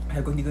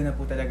Sabi ko, hindi ko na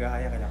po talaga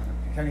kaya, kailangan na.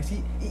 Sabi niya,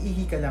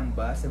 iihi ka lang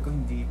ba? Sabi ko,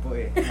 hindi po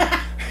eh.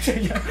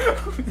 Sabi niya,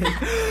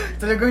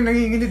 talagang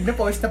nanginginig na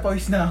pawis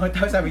na ako.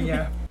 Tapos sabi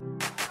niya,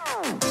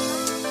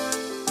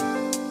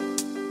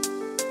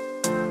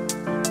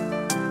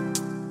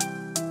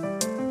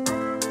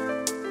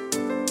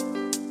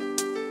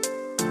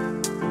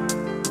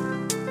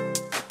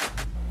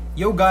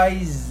 Yo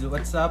guys!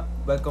 What's up?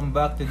 Welcome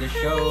back to the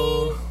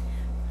show.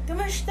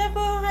 Kumusta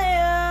po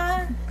kayo?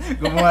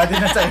 Gumawa din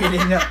na sarili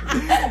niya.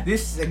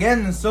 This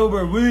again,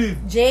 Sober with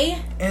J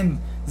and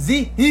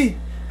Z.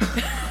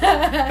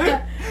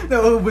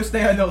 Nauubos na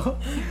yan ako.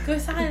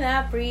 Kumusta ka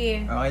na,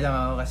 pre? Okay lang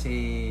ako kasi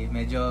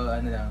medyo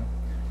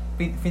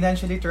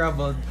financially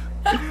troubled.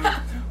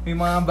 May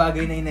mga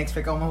bagay na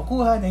in-expect ako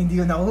makukuha na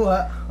hindi ko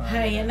nakuha.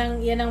 Hay,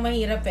 yan ang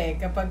mahirap eh.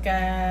 Kapag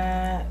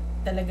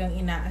talagang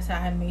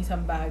inaasahan mo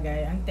isang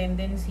bagay, ang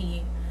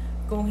tendency,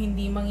 kung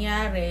hindi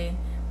mangyari,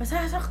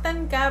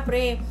 masasaktan ka,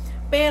 pre.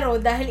 Pero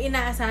dahil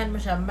inaasahan mo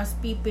siya, mas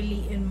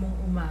pipiliin mong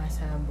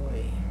umasa,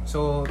 boy.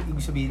 So,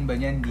 ibig sabihin ba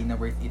niyan, hindi na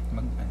worth it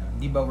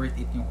hindi ba worth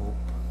it yung hope?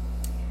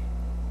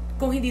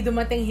 Kung hindi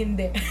dumating,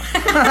 hindi.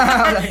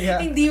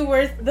 Hindi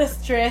worth the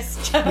stress.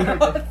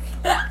 Charot.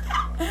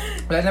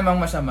 Wala namang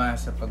masama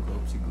sa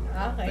pag-hope siguro.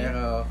 Okay.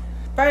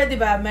 Pero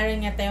diba,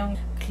 meron nga tayong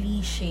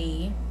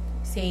cliche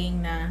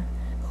saying na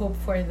hope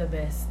for the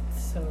best.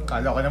 So,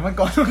 kala ko naman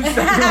kung anong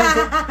sabi mo.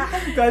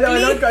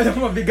 Kala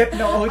mo mabigat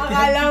na quote.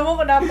 Akala mo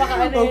kung napaka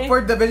hope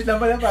for the best lang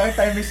pala, parang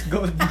time is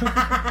gold.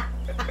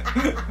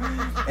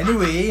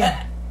 Anyway,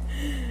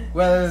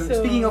 well,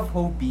 speaking of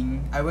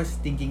hoping, I was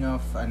thinking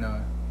of,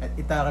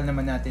 itakal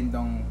naman natin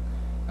tong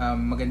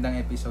magandang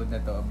episode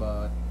na to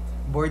about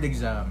board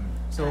exam.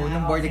 So,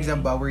 nung board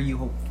exam ba, were you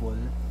hopeful?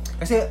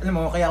 Kasi, alam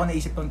mo, kaya ako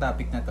naisip tong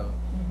topic na to.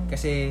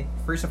 Kasi,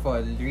 first of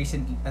all,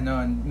 recently,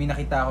 may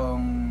nakita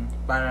akong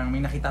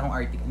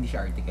article, hindi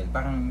siya article,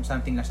 parang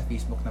something lang sa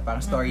Facebook na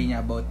parang story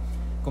niya about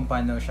kung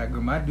paano siya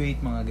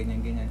graduate, mga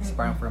ganyan-ganyan. Kasi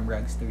parang from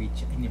rags to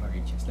riches, hindi ba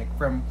riches, like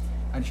from,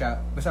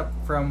 basta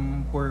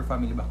from poor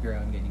family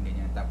background,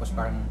 ganyan-ganyan. Tapos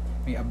parang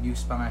may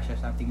abuse pa nga siya,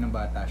 something ng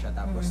bata siya.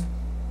 Tapos,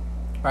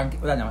 parang,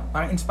 wala naman,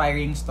 parang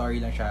inspiring story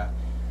lang siya,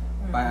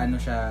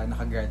 paano siya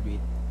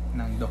nakagraduate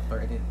ng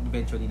doctor at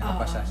eventually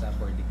nakapasa sa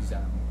board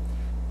exam.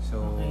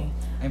 So, okay.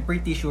 I'm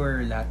pretty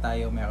sure lahat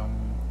tayo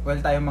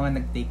tayong mga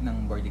nag-take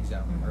ng board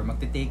exam or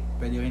magte-take,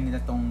 pwede rin nila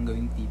tong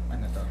gawing tip,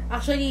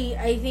 Actually,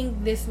 I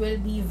think this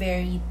will be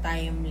very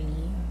timely.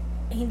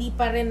 Hindi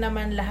pa rin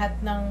naman lahat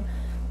ng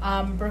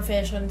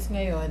professions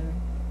ngayon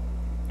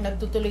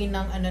nagtutuloy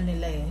ng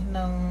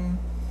ng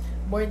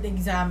board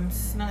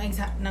exams,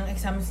 ng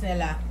exams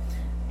nila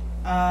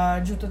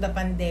due to the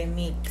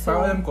pandemic. So,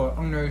 parang alam ko,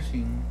 ang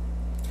nursing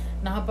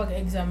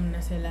nakapag-exam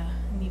na sila,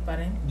 hindi pa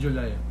rin?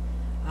 July.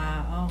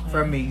 Okay.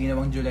 From May,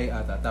 ginawang July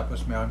ata.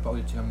 Tapos meron pa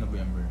ulit silang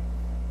November.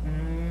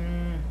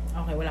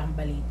 Okay, wala kang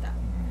balita.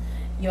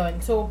 Yon.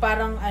 So,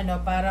 parang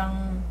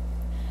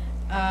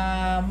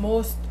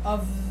most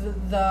of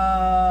the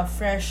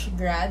fresh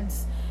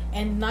grads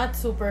and not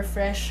super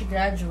fresh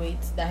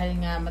graduates,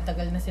 dahil nga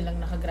matagal na silang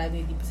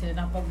nakagraduate, di pa sila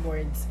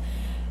nakapag-boards,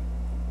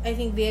 I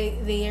think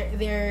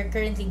they're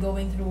currently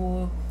going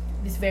through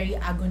this very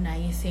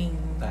agonizing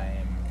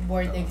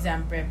board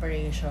exam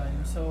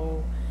preparation.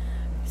 So,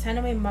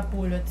 sana may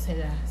mapulot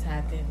sila sa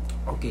atin.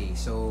 Okay,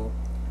 so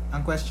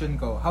ang question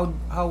ko,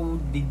 how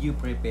did you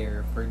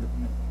prepare for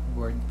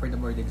the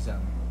board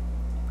exam?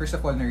 First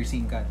of all,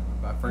 nursing ka,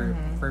 diba?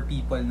 For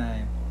people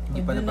na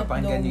hindi pa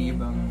napapakinggan yung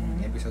ibang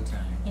episodes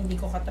namin. Hindi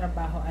ko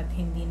katrabaho at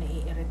hindi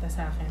naiirita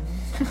sa akin.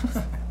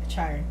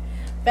 Char.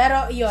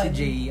 Pero yun. Si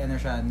Jay,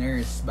 siya,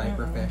 nurse by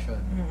profession.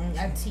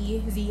 At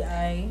si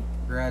ZI,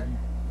 Rad,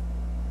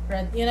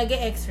 yung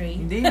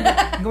nag-x-ray. Hindi,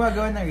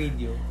 gumagawa ng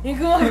radio. Yung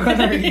gumagawa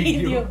ng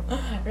radio.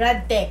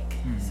 Radtech.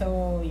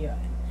 So, yun.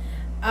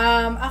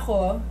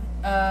 Ako,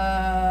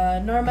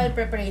 normal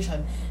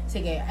preparation.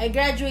 Sige, I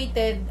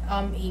graduated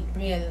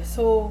April.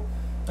 So,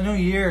 anong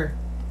year?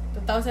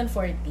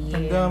 2014.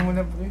 Tanda mo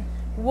na, pre.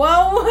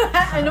 Wow!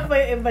 Ano pa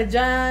yung iba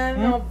dyan?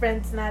 Mga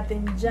friends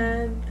natin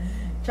dyan.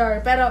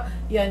 Char. Pero,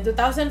 yun,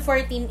 2014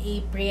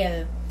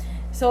 April.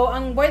 So,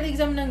 ang board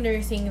exam ng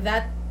nursing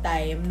that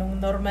time,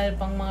 nung normal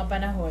pang mga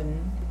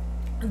panahon,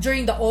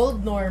 during the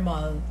old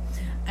normal,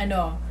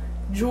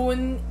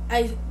 June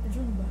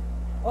ba?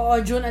 Oo,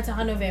 June at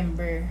saka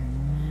November.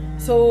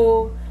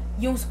 So,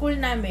 yung school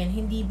namin,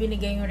 hindi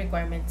binigay yung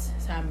requirements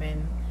sa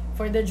amin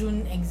for the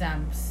June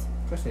exams.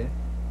 Kasi,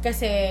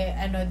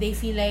 they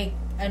feel like,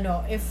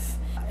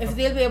 if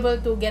they'll be able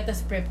to get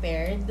us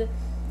prepared,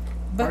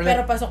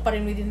 pero pasok pa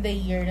rin within the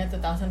year na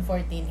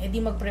 2014, edi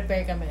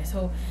mag-prepare kami.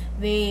 So,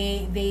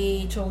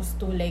 they chose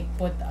to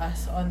put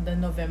us on the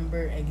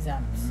November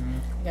exams.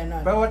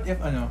 Ganon. But what if,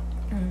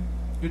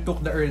 you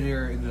took the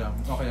earlier exam?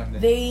 Okay lang din.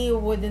 They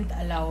wouldn't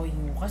allow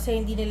you. Kasi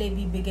hindi nila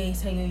ibibigay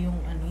sa'yo yung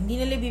hindi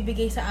nila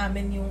ibibigay sa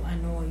amin yung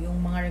yung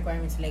mga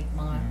requirements like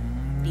mga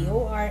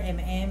TOR,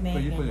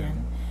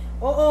 ganyan.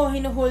 Oo,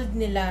 hinuhold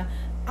nila.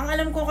 Ang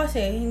alam ko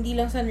kasi, hindi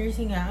lang sa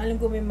nursing alam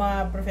ko may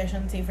mga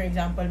professions, say for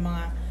example,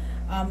 mga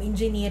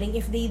engineering,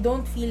 if they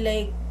don't feel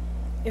like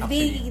If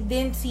they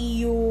didn't see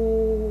you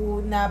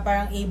na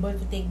parang able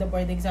to take the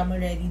board exam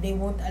already, they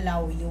won't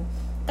allow you.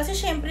 Kasi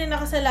syempre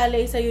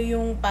nakasalalay sa'yo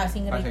yung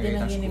passing rate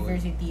din ng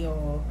university.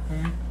 Oh.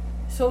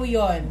 So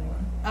yun.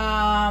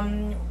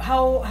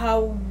 How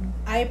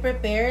I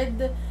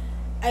prepared,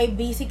 I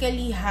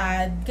basically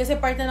had, kasi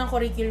part na ng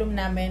curriculum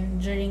namin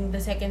during the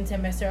second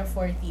semester of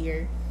fourth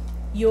year,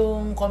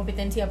 yung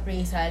competency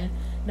appraisal,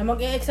 na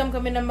mag-e-exam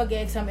kami na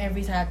mag-e-exam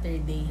every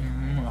Saturday.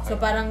 Okay. So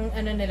parang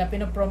nila,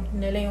 pinoprompt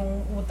nila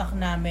yung utak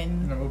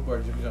namin.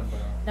 Nag-board exam pa.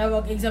 Na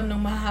mag-exam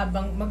ng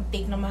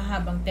mag-take ng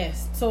mahabang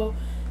test. So,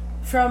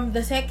 from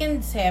the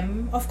second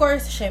sem, of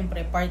course,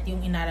 syempre, part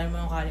yung inaral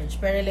mo ng college.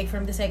 Pero like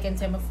from the second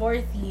sem of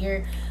fourth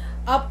year,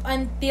 up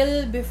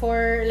until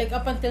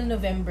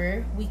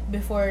November, week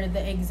before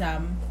the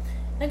exam,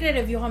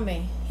 nagre-review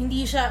kami.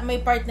 Hindi siya,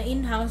 may part na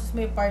in-house,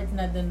 may part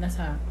na dun na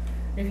sa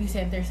review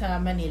center sa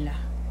Manila.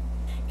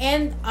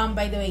 And,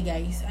 by the way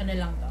guys,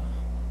 lang to?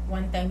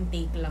 One-time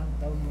take lang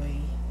to,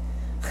 boy.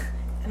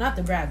 Not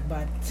to brag,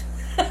 but...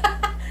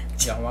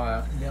 Di ako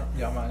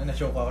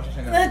na-choke ako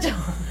siya na.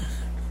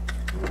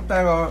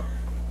 Pero...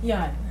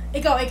 Yan.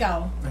 Ikaw.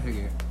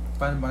 Sige.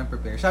 Paano ba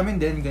na-prepare? Sa amin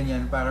din,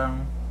 ganyan. Parang...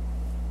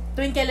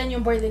 Tuwing kailan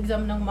yung board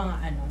exam ng mga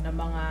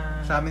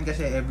Sa amin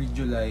kasi every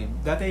July.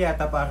 Dati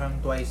yata parang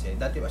twice eh.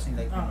 Dati was in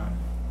like mga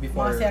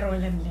before... Mga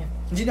serolan din.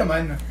 Hindi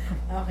naman.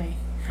 Okay.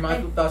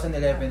 Mga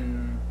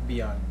 2011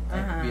 beyond.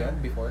 Beyond?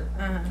 Before?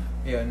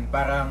 Yun.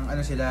 Parang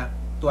sila,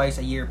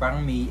 twice a year.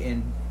 Parang May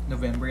and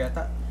November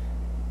yata.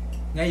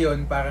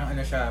 Ngayon, parang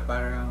siya,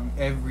 parang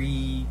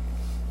every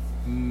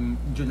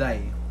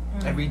July.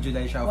 Every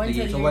July siya of the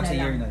year. So, once a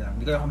year na lang.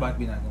 Hindi ko alam kung bakit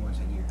binago once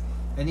a year.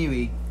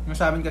 Anyway, yung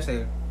sa amin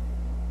kasi,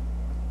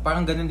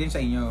 parang ganun din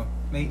sa inyo.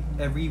 May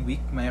every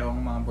week,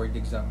 mayroong mga board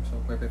exam. So,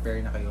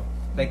 prepare na kayo.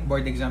 Like,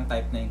 board exam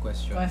type na yung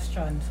questions.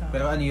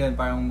 Pero yun,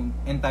 parang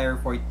entire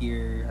fourth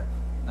year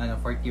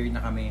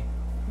na kami.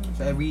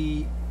 So,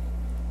 every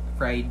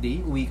Friday,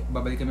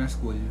 babalik kami ng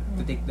school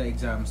to take the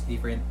exams,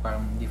 different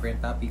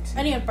topics.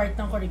 Ano yun? Part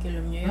ng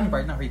curriculum nyo yun?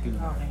 Part ng curriculum.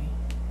 Okay.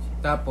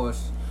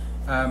 Tapos,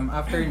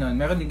 after nun,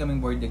 meron din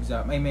kaming board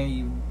exam. May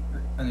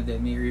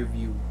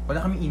review.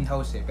 Wala kami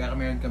in-house pero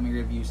meron kaming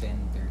review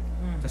center.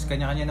 Tapos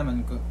kanya-kanya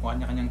naman,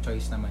 kanya-kanyang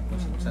choice naman kung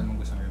saan mong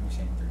gusto ng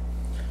review center.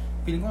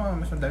 Feeling ko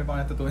mas madami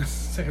pa natutunan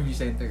sa review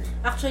center.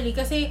 Actually,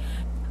 kasi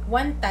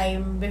one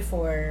time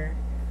before,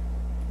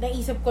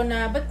 naisip ko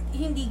na, ba't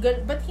hindi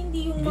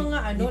yung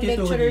mga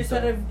lecturer sa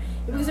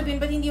ibig sabihin,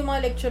 ba't hindi yung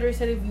mga lecturer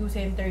sa review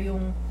center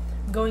yung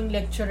going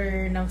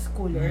lecturer ng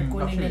school or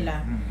kunin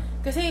nila?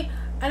 Kasi,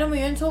 alam mo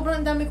yun,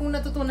 sobrang dami kong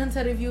natutunan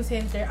sa review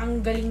center.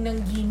 Ang galing ng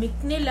gimmick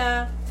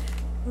nila.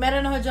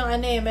 Meron ako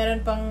dyang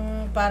meron pang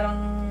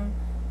parang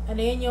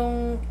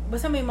yung,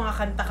 basta may mga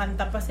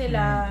kanta-kanta pa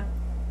sila.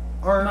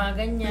 Or, mga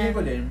ganyan. Feeling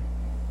ko din,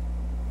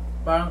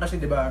 parang kasi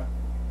diba,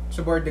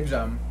 sa board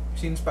exam,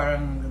 since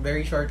parang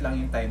very short lang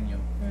yung time nyo,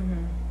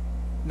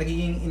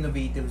 nagiging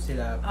innovative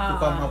sila to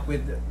come up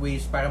with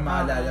ways para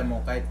maalala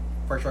mo kahit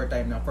for short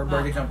time lang. For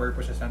board exam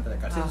purposes lang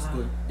talaga. Kasi sa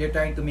school, they're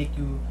trying to make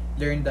you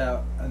learn the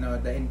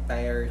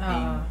entire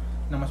thing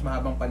ng mas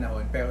mahabang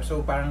panahon. Pero so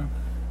parang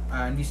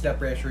hindi sila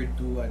pressured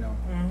to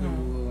to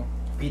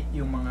fit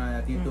yung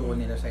mga tinuturo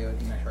nila sa'yo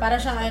in a short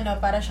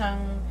time. Para siyang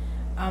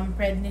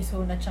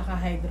prednisone at saka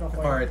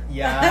hydrochloric.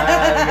 Yeah.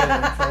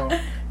 So,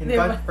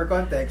 for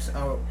context,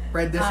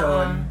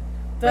 prednisone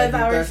 12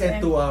 hours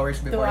and 2 hours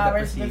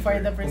before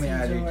the procedure. Kung may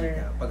allergy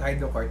ka. Pag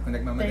hydrocort, kung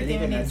nagmamadali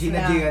ka na, G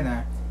ka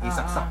na,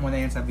 isaksak mo na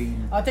yan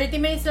sabihin.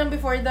 30 minutes lang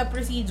before the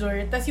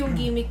procedure, tas yung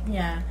gimmick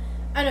niya,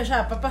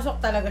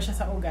 papasok talaga siya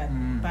sa ugat.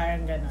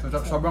 Parang gano'n.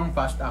 So, sobrang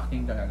fast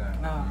acting talaga.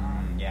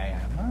 Yeah.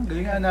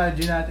 Galing nga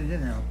analogy natin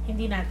dyan.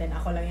 Hindi natin,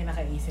 ako lang yung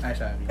nakaisip. Ay,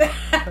 sorry.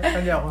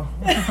 Sali ako.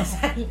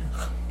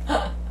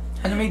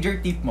 Ano major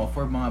tip mo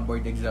for mga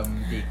board exam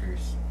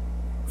takers?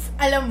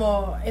 Alam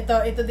mo,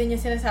 ito din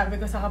yung sinasabi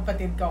ko sa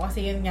kapatid ko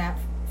kasi yun nga,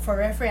 for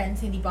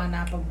reference, hindi pa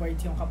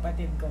nakapag-boards yung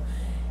kapatid ko.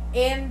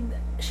 And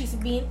she's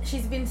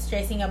been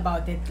stressing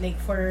about it like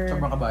for...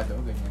 Sobrang kabado,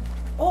 ganyan.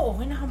 Oo,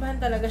 kinakabahan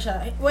talaga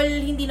siya. Well,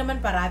 hindi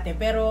naman parate,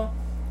 pero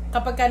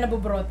kapag ka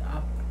nabobrought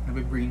up.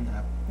 Nabibring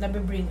up.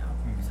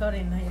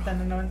 Sorry,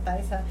 nakita na naman tayo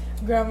sa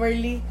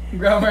Grammarly.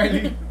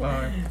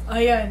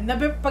 Ayun,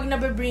 pag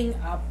nabibring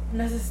up,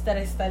 nasa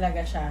stress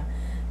talaga siya.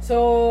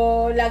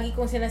 So, lagi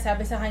kong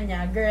sinasabi sa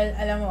kanya, girl,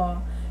 alam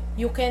mo,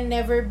 you can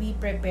never be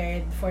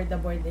prepared for the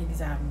board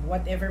exam.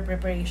 Whatever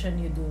preparation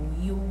you do,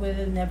 you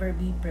will never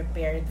be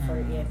prepared for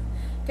it.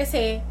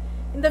 Kasi,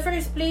 in the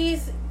first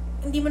place,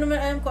 hindi mo naman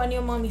alam kung ano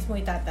yung mga mismo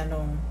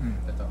itatanong.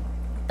 Totoo.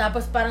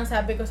 Tapos parang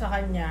sabi ko sa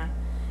kanya,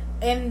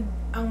 and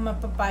ang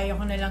mapapayo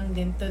ko na lang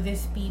din to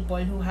these people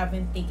who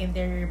haven't taken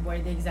their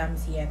board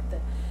exams yet,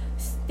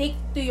 stick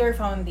to your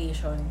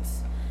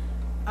foundations.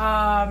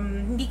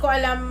 Hindi ko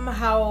alam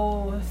how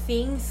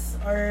things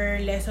or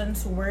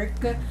lessons work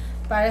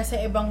para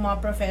sa ibang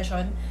mga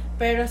profession,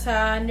 pero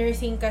sa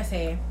nursing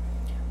kasi,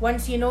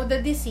 once you know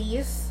the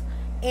disease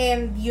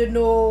and you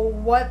know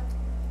what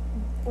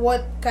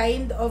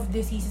kind of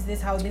disease is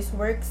this, how this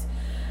works,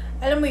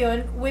 alam mo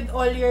yun, with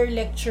all your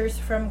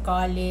lectures from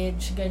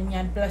college,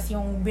 ganyan, plus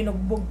yung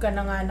binugbog ka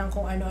na nga ng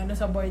kung ano-ano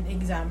sa board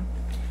exam,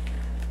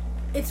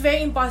 it's very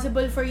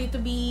impossible for you to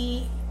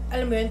be,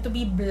 alam mo yun, to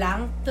be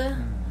blanked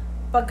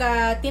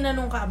pagka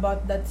tinanong ka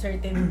about that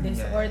certain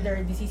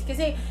disorder, disease.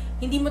 Kasi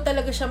hindi mo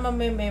talaga siya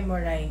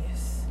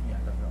ma-memorize.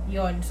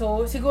 Yun.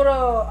 So, siguro,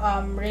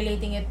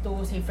 relating it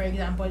to, say, for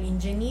example,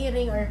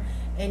 engineering or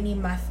any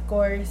math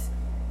course,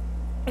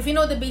 if you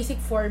know the basic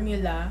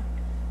formula,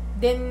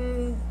 then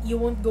you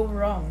won't go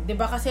wrong. 'Di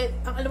ba? Kasi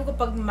ang alam ko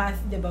pag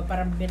math, 'di ba,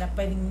 parang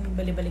pwedeng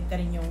balik-balik ta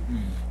rin yung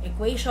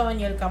equation,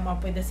 you'll come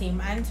up with the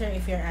same answer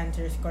if your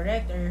answer is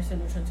correct or your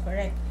solution is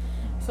correct.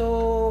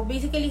 So,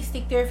 basically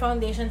stick to your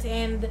foundations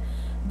and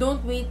don't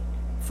wait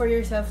for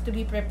yourself to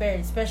be prepared,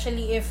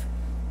 especially if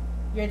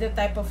you're the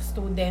type of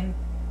student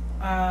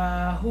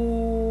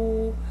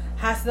who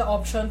has the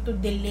option to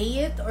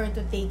delay it or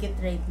to take it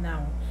right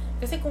now.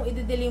 Kasi kung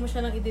i-delay mo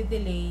siya ng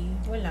i-delay,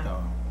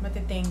 wala.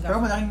 Matitenga.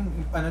 Pero malaking,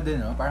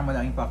 parang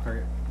malaking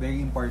factor,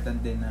 very important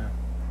din na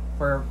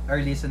for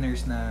our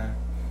listeners na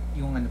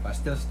yung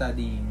still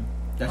studying.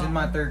 Doesn't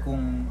matter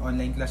kung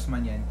online class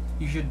man yan,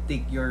 you should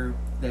take your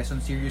lesson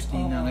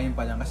seriously na ngayon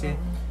pa lang. Kasi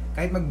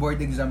kahit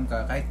mag-board exam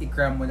ka, kahit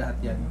i-cram mo lahat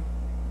yan,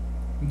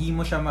 hindi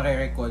mo siya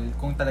mare-recall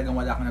kung talagang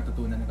wala kang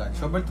natutunan na college.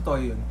 Sobrang totoo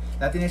yun.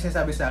 Dati na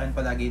sinasabi sa akin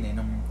palagi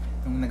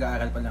nung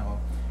nag-aaral pa lang ako,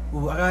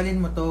 aralin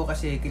mo to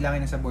kasi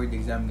kailangan na sa board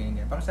exam,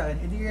 ganyan. Parang sa akin,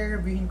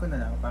 i-reviewin ko na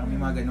lang. Parang may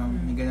mga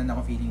may ganun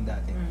ako feeling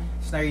dati.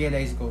 Tapos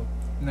na-realize ko,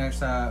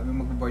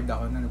 mag-board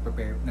ako,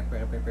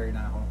 nagpe-prepare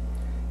na ako.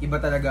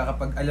 Iba talaga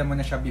kapag alam mo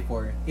na siya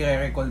before,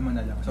 i-recall mo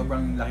na lang.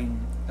 Sobrang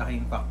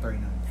laking factor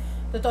na.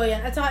 Totoo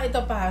yan. At saka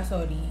ito pa,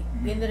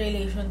 in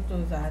relation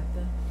to that,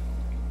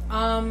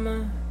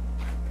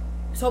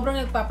 sobrang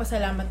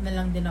nagpapasalamat na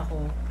lang din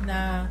ako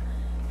na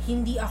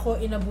hindi ako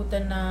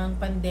inabutan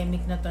ng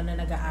pandemic na to na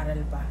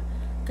nag-aaral pa.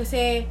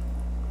 Kasi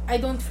I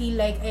don't feel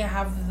like I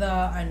have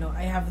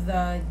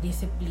the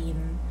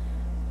discipline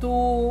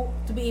to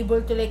be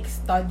able to like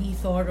study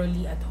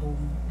thoroughly at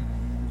home.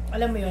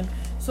 Alam mo yun?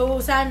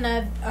 So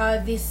sana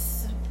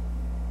these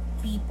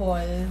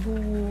people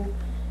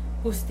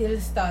who still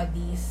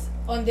studies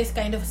on this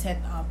kind of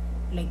setup,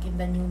 like in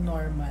the new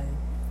normal,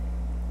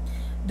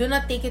 do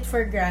not take it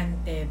for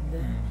granted.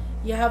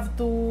 You have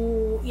to,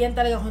 yan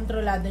talaga,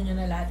 kontrolado nyo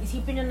na lahat.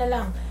 Isipin nyo na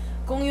lang,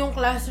 kung yung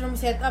classroom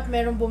setup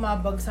merong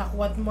bumabagsak,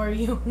 what more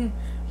yung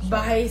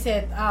bahay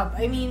setup.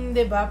 I mean,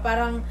 'di ba?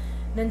 Parang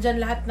nandyan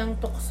lahat ng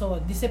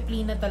tukso,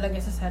 disiplina talaga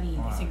sa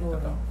sarili,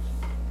 siguro.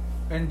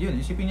 And yun,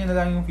 isipin niyo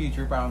na lang yung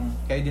future, parang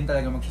kayo din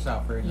talaga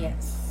magsasuffer.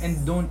 Yes.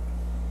 And don't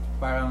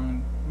parang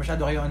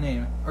masyado kayo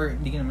or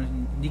hindi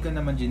ka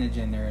naman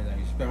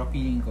generalize, pero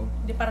feeling ko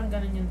hindi, parang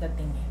ganun yung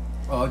dating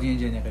Oo,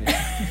 generalize.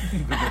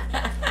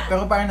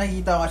 Pero parang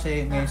nakikita ko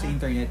kasi ngayon sa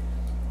internet,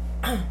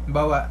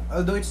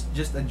 although it's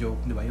just a joke,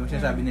 di ba? Yung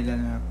sinasabi nila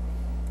na,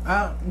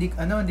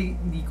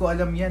 hindi ko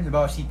alam yan. Di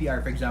ba,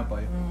 CPR, for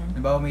example.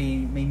 Di ba,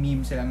 may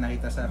meme silang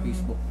nakita sa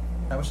Facebook.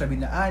 Tapos sabi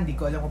na, hindi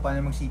ko alam kung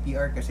paano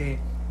mag-CPR kasi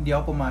hindi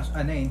ako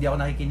hindi ako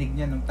nakikinig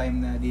niyan nung time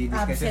na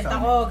di-discuss sa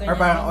ako, or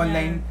parang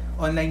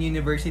online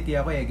university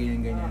ako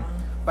ganyan.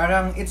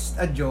 Parang it's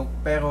a joke,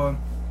 pero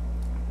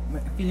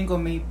feeling ko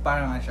may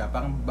parang siya,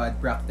 parang bad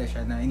practice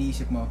siya na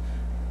iniisip mo,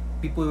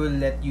 people will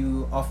let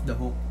you off the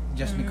hook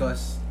just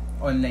because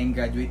online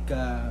graduate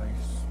ka,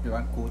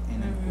 or quote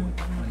and unquote,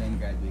 online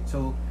graduate.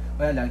 So,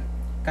 wala lang,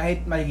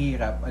 kahit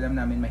mahirap, alam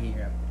namin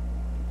mahirap,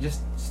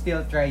 just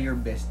still try your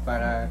best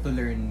para to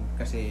learn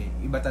kasi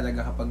iba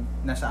talaga kapag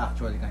nasa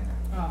actual ka na.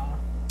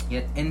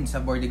 Yet, and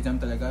sa board exam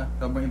talaga,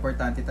 sobrang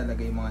importante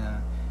talaga yung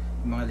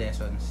mga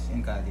lessons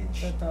in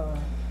college. Totoo.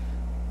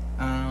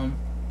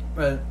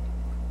 Well,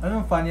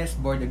 ano ang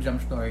funniest board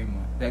exam story mo?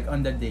 Like,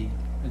 on the day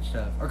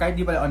itself. Or kahit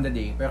di pala on the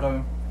day,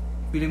 pero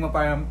feeling mo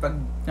parang pag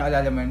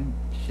naalala mo,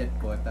 shit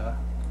ko,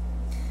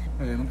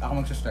 ako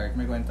magsa-start,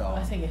 may kwento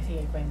ako. Sige,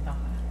 kwento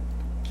ka.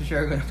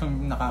 share ko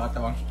itong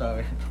nakakatawang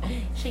story.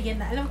 Sige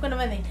na. Alam ko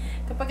naman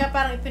kapag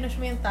parang ipinush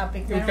mo yung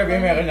topic,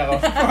 meron ako.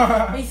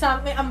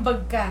 may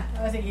ambag ka.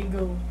 Sige,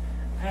 go.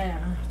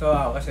 Ayan. Ito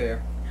ako kasi,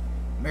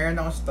 meron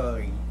akong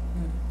story.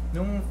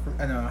 Nung,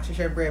 kasi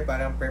syempre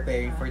parang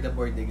preparing for the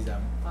board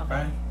exam. Okay.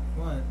 Parang,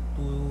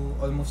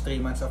 almost 3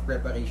 months of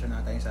preparation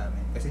na tayo sa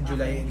amin. Kasi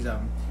July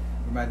exam,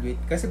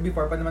 graduate. Kasi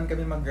before pa naman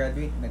kami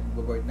mag-graduate,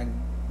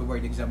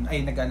 nag-board exam.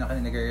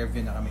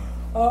 Nag-review na kami.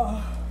 Oo.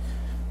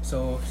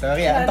 So,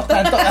 sorry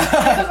antok-antok.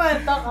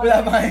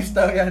 Wala pa kayong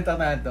story,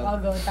 antok-antok.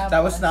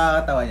 Tapos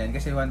nakakatawa yan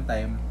kasi one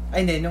time,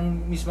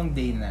 nung mismong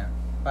day na,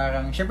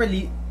 parang, syempre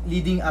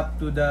leading up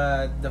to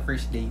the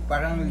first day,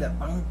 parang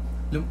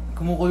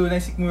kumukulo na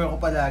yung sikmura ko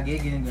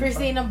palagi. Ganyan,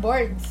 first day ng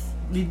boards?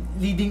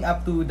 Leading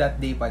up to that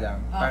day pa lang.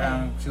 Okay.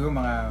 Parang siguro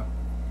mga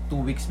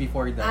 2 weeks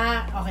before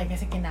that. Okay,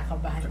 kasi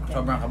kinakabahan ka.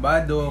 Sobrang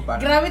kabado.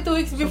 Parang, grabe, 2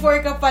 weeks before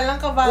ka pa lang,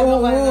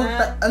 kabado ka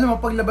na. Alam mo,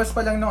 paglabas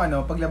pa lang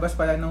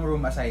ng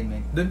room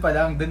assignment, doon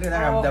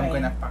naramdam ko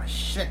na,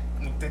 shit,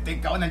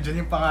 nagtitake ako,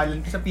 nandiyan yung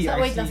pangalan ko sa PRC.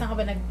 So, wait lang, saan ka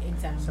ba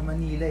nag-exam? Sa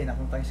Manila,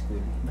 nakuntang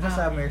school. Basta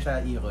summer sa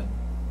Iron.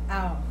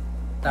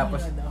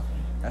 Tapos,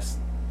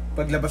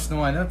 paglabas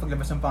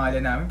ng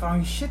pangalan namin, parang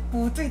shit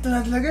puto, ito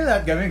na talaga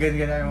lahat.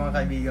 Ganyan yung mga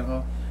kaibigan ko.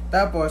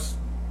 Tapos,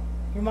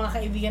 yung mga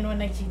kaibigan mo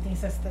nag-cheating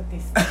sa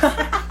statistics.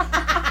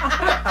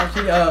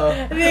 actually, oo.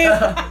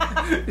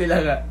 Sila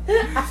nga.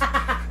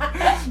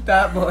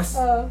 Tapos,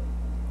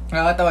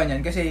 nakakatawa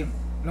niyan kasi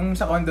nung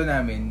sa condo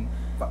namin,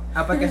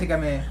 apat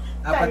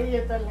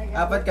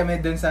kami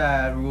dun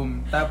sa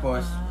room.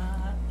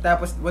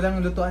 Tapos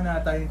walang lutuan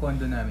na ata yung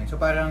condo namin. So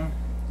parang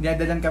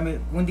dinadalan kami,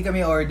 hindi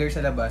kami order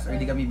sa labas or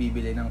hindi kami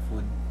bibili ng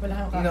food.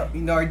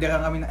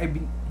 In-orderan kami,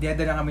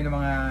 dinadalan kami ng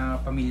mga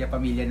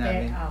pamilya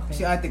namin. Okay.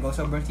 Kasi ate ko,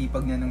 sobrang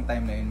sipag niya nung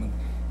time na yun,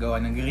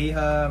 maggawa ng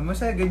griham,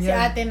 masaya ganyan.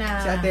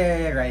 Si ate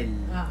Ryle.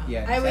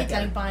 Yan. Ay, wait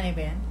lang, panganay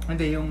ba yan?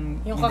 Hindi,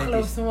 yung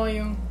ka-close mo,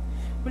 yung,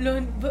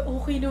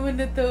 okay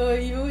naman na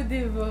tayo,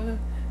 diba?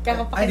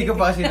 Hindi ko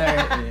pa kasi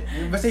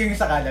basta yung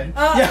sakalan.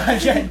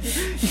 Yan.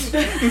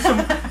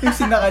 yung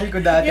sinakal ko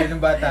dati nung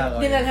bata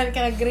ako. Dinalhan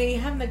ka na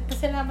Graham,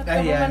 nagpasalamat ka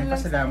naman lang.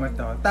 Pasalamat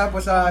ako.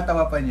 Tapos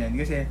tawa pa niyan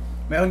kasi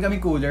meron kaming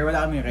cooler,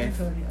 wala kaming ref.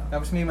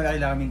 Tapos may malaki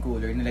lang kaming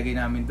cooler, nilagay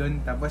namin doon.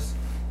 Tapos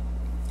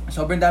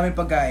sobrang daming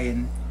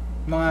pagkain,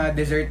 mga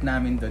dessert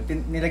namin doon,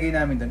 nilagay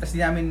namin doon. Tapos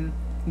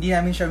hindi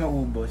namin siya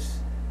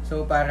maubos.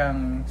 So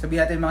parang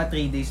sabihin natin mga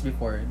 3 days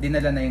before,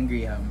 dinala na yung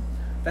Graham.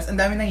 Tapos ang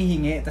dami nang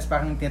hihingi, tapos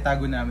parang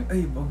tinatago namin,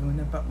 ay,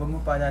 wag mo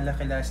paalala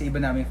kila sa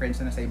iba naming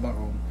friends na nasa ibang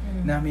room.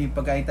 Na may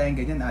pagkain tayong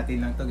ganyan, atin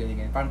lang to,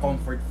 ganyan. Parang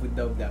comfort food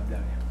daw, blah blah.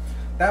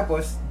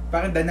 Tapos,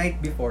 parang the night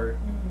before,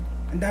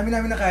 ang dami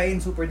namin nakain,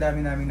 super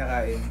dami namin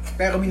nakain.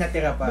 Pero may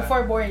natira pa.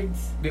 Before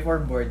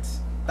boards.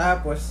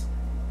 Tapos,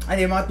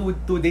 mga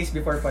 2 days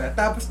before pala.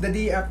 Tapos the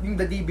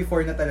day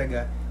before na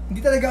talaga, hindi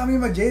talaga kami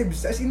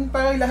ma-jebs. As in,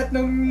 parang lahat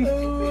ng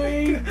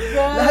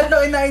lahat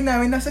ng inain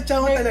namin, nasa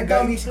tiyan ko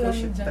talaga. Inisip ko,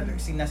 shit, talaga.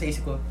 Nasa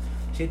isip ko,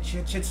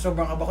 shit,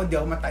 sobrang kaba ko, di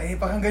ako matay.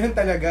 Parang ganun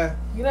talaga.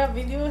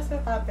 Grabe, di mo sa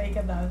tatay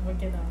ka dapat pag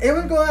kinawa.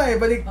 Ewan ko nga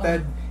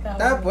baliktad.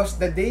 Tapos,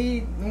 the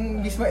day, nung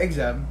mismo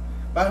exam,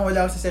 parang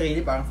wala ako sa sarili,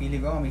 parang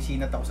feeling ko, may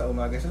sinat ako sa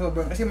umaga. So,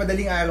 sobrang, kasi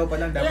madaling araw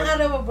pa lang.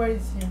 Ilang araw ba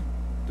boards niyo?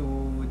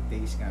 2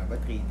 days nga ba?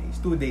 3 days?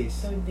 2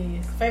 days. 2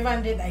 days.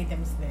 500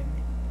 items din.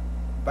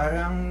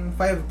 Parang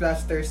 5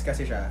 clusters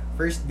kasi siya.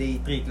 First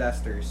day, 3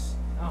 clusters.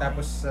 Okay.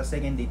 Tapos sa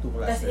second day, 2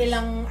 clusters. Tapos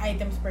ilang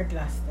items per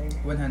cluster?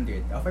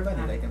 100.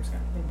 500 items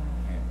ka. Diba?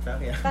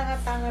 Sorry.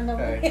 Tanga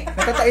naman.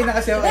 Natatain na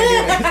kasi ako.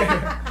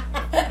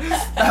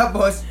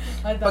 Tapos,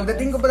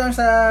 pagdating ko pa lang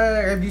sa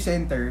review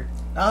center,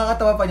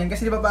 nakakatawa pa niyan.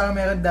 Kasi di ba parang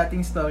meron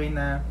dating story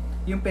na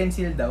yung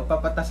pencil daw,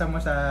 papatasan mo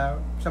sa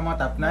mga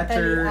top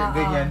notcher,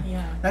 ganyan.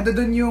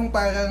 Nandoon yung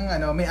parang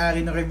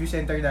may-ari ng review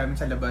center namin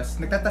sa labas.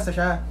 Nagtatasa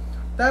siya.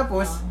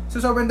 Tapos,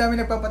 sobrang dami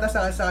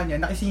nagpapatasa sa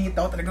kanya, nakisingit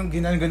ako, talagang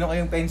ginano ko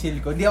yung pencil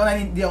ko. Di ako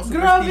superstitious.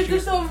 Grabe,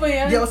 gusto mo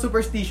yan? Di ako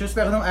superstitious,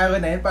 pero nung araw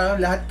na yun,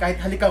 parang lahat, kahit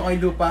halikan ko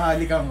yung lupa,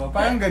 halikan ko.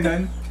 Parang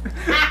ganun.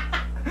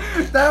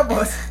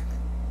 Tapos,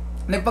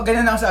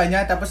 nagpaganon ako sa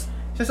kanya, tapos,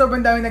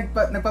 sobrang dami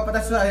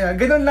nagpapatasa sa kanya.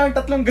 Ganun lang,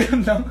 3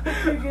 ganun lang.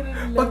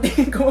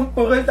 Pagtingin ko,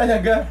 purol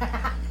talaga.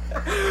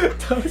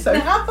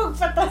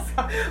 Nakapagpatas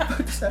ka.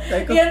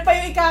 Yan pa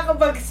yung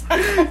ikakabagsak.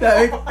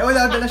 Sabi ko,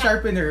 wala dala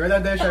sharpener.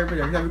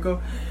 Sabi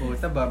ko,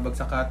 puta ba,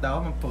 bagsak ata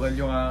ako, magpukal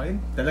yung akin.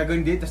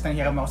 Talagang hindi, tapos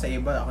nanghiram ako sa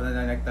iba, ako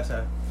na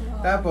nagtasa.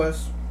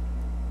 Tapos,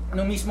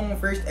 nung mismong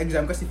first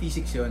exam, kasi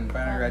physics yun,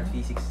 parang rad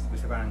physics,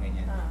 basta parang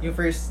ganyan. Yung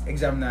first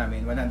exam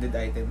namin, 100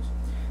 items.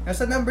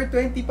 Nasa number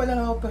 20 pa lang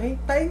ako, pre.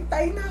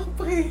 Tayo na ako,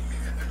 pre.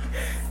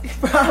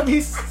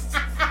 Promise.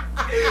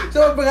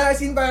 Sobra, as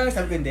in parang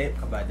sabi ko, hindi,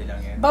 kabado lang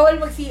yan. Bawal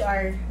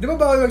mag-CR. Di ba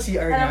bawal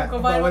mag-CR nga? Alam ko,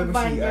 bawal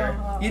mag-CR.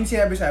 Yun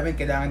sinabi sa amin,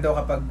 kailangan daw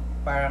kapag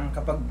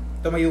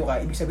tumayo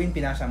ka, ibig sabihin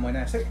pinasa mo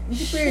na. So,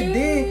 hindi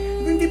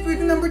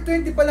pwede, number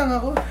 20 pa lang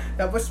ako.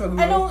 Tapos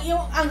anong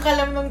yung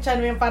angkalam ng tiyan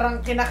mo, yung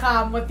parang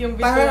kinakamot yung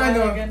bituan?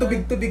 Parang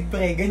tubig-tubig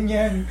pre,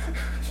 ganyan.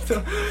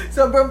 So,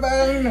 sobrang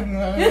parang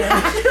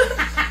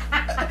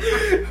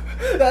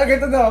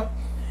ganito na.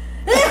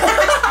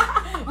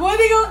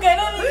 Buti kong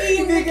gano'n,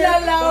 yung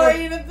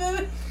naglalaway na ito.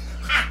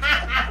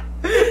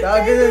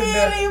 Ganun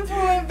na.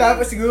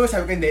 Tapos siguro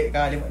sabi ko,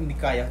 hindi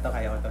kaya ko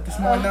to. Tapos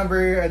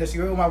mga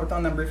siguro umabot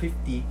ako number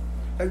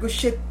 50. Sabi ko,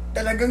 shit,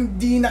 talagang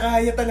di na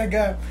kaya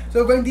talaga.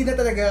 Sobrang di na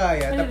talaga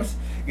kaya. Tapos,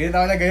 ganyan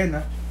ako na ganyan,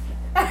 ha.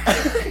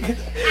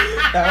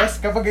 Tapos,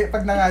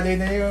 pag nangalay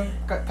na yung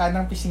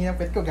kanang pising ng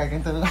pet ko,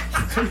 gaganto na lang.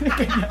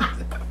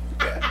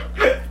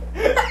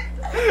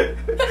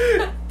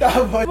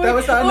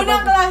 Tapos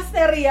unang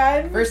cluster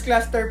yan? First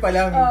cluster pa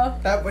lang.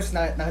 Tapos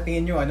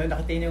nakatingin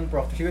yung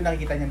prof. Siguro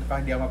nakikita niya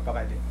parang di ako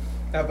mapakali.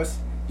 Tapos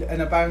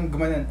parang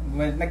gumanan,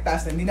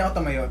 nagtaas na, hindi na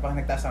ako tumayo,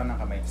 parang nagtaas ako ng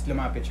kamay. Tapos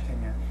lumapit siya sa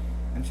kanya.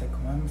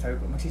 Sabi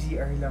ko,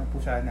 magsi-CR lang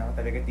po sana ako,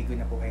 talaga di ko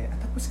na po kaya.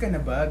 Tapos ka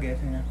na ba? Ganyan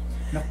niya.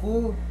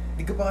 Naku,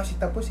 di ko pa kasi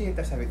tapos eh.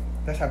 Tapos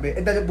sabi,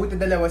 buti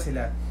dalawa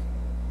sila.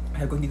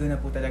 Sabi ko, hindi ko na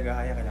po talaga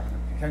kaya, kailangan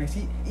ng Sabi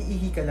niya,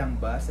 iihi ka lang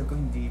ba? Sabi ko,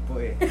 hindi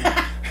po eh.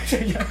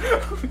 Sabi niya,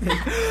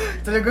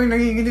 talagang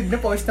nanginginig na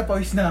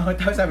pawis na ako.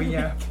 Tapos sabi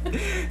niya,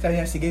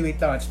 sige,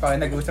 wait lang. Tapos parang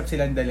nag-usap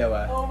silang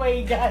dalawa. Oh my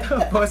God.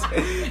 Tapos,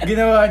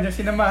 ginawa niya,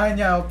 sinamahan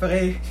niya ako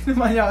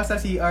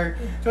sa CR.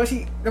 So,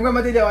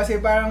 nagmamadali ako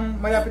kasi parang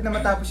malapit na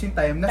matapos yung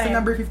time. Nasa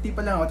number 50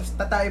 pa lang ako, tapos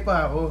tatay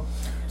pa ako.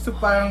 So,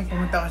 parang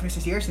pumunta kami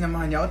sa CR,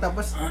 sinamahan niya ako.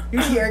 Tapos,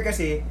 yung CR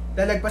kasi,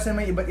 lalagpasan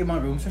may iba't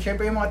ibang room. So,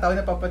 syempre yung mga tao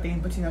na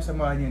papatingin, ba't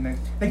sinasamahan niyo?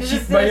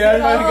 Nag-cheat ba yan?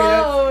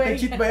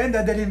 Nag-cheat ba yan?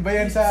 Dadalhin ba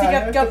yan sa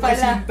sikat ka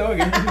pala.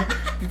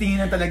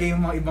 Titingin na talaga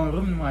yung mga ibang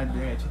room, mga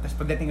diretso. Tapos,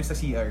 pagdating sa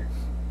CR,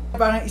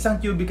 parang isang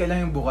cubicle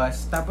lang yung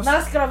bukas. Tapos,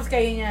 naka-scrubs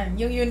kayo niyan.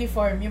 Yung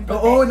uniform, yung puti.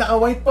 Oo,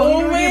 naka-white pa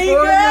yung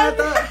uniform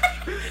yata.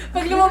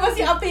 Pag lumabas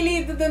yung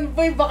apelido dun,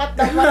 boy, bakat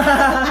naman.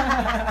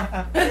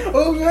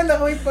 Oo nga,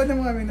 naka-white pa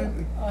naman kami nun.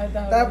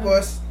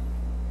 Tapos,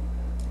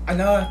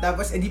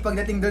 edi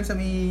pagdating doon sa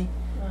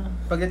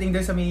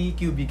may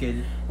cubicle,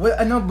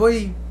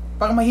 boy,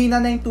 parang mahina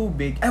na yung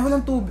tubig. Ay,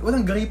 walang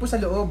gripo sa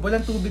loob,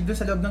 walang tubig doon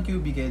sa loob ng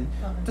cubicle.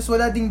 Tapos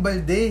wala ding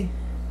balde.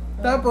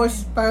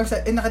 Tapos, parang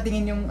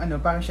nakatingin yung,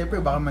 parang syempre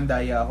baka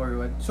mandaya ako or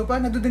what. So,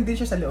 parang nandun din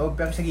siya sa loob,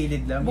 pero sa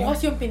gilid lang. Bukas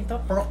yung pinto.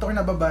 Proctor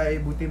na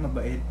babae, buti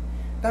mabait.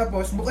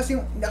 Tapos, bukas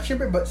yung,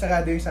 syempre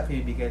sarado yung sa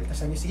cubicle. Tapos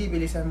sabi niya, sige,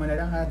 bilisan mo na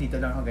lang ha,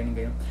 dito lang ako,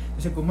 ganyan.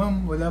 Kasi ko,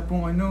 ma'am, wala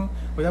pong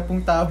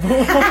tabo.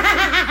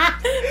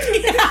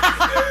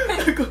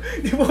 Ako,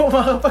 di po ako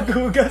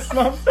makapaghugas,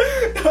 ma'am.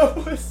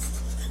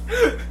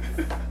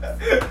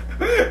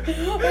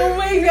 Oh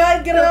my God,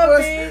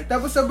 grabe.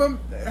 Tapos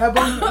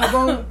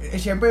habang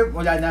syempre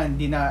wala na,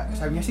 hindi na.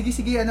 Sabi niya,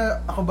 sige,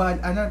 ako ba,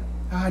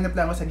 hahanap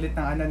lang ako saglit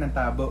ng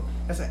tabo.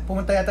 Tapos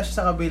pumunta yata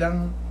siya sa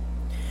kabilang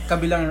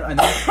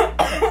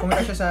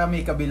pumunta siya sa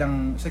may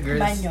kabilang sa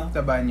girls banyo.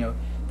 Sa banyo.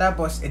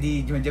 Tapos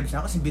edi jumajabs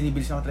na ako kasi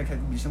binibilis ako talaga,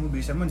 bilisan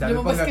mo.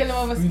 Lumabas ka.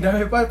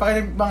 Dami pa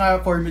parang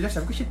mga formula.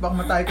 Sabi ko, shit, baka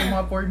matay ko yung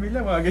mga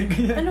formula, mga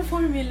ganyan. Ano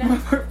formula?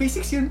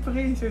 Physics yun pa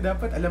rin. So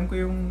dapat alam ko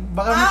yung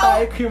baka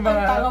matay ko yung mga.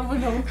 Ang tanga mo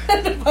naman.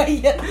 Ano ba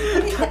yan?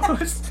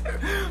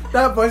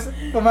 Tapos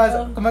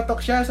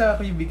kumatok siya sa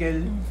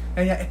cubicle.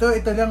 Kaya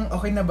ito lang,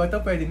 okay na ba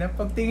to? Pwede na.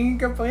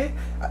 Pagtingin ka pa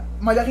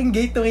malaking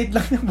Gatorade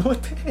lang na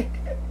bote.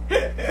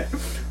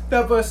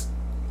 Tapos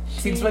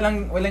since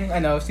walang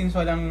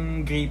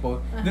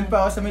gripo, doon pa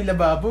ako sa may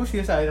lababo,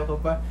 sinasabi ko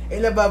pa.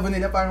 Lababo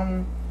nila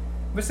parang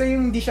basta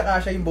yung hindi siya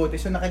kasya yung bote,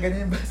 so nakaganon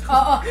yung baso.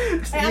 Oo.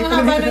 Ay, ang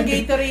haba ng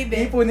Gatorade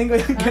eh. Ipunin ko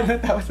yung gano'n,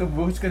 tapos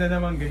ubuhos ko na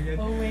naman ganyan.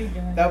 Oh my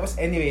God. Tapos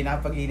anyway,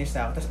 nakapaglinis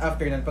na ako. Tapos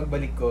after nun,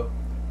 pagbalik ko,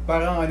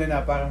 parang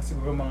parang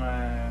siguro mga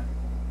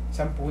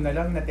 10 na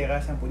lang natira,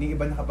 10. Yung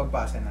iba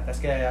nakapagpasa na.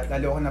 Tapos kaya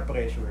lalo ako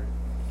na-pressure.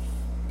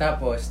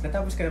 Tapos,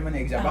 natapos ka naman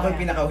ng exam. Ako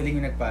yung pinakahuling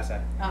yung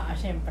nagpasa.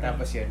 Syempre.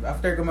 Tapos yun,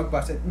 after ko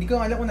magpasa, hindi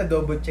ko alam kung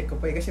na-double check ko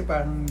pa kasi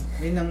parang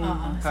yun ang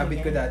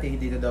habit ko dati,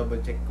 hindi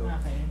na-double check ko.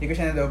 Okay. Hindi ko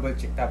siya na-double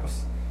check.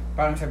 Tapos,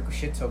 parang sabi ko,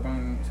 shit,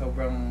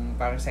 sobrang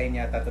parang sign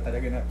yata to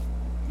talaga na,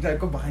 sabi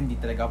ko, baka hindi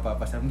talaga ako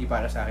papasa. Hindi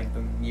para sa akin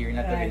tong year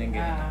na to, ganyan.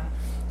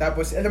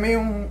 Tapos, alam mo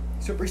yung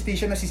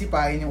superstition na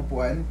sisipain yung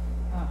upuan?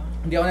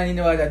 Hindi ako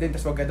naniniwala din,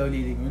 tapos wag ka daw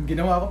lilingon.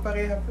 Ginawa ko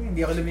pareha po,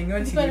 hindi ako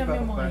lumingon, sinipa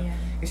ko pa.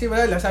 Kasi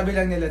wala lang, sabi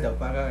lang nila daw,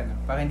 para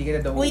hindi ka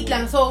na daw wait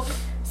lang, so,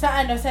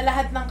 sa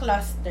lahat ng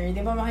cluster,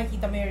 di ba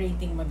makikita mo yung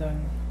rating mo doon?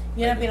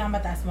 Yun ang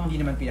pinakamataas mo? Hindi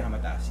naman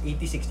pinakamataas.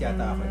 86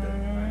 yata ako doon.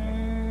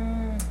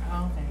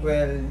 Okay.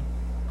 Well,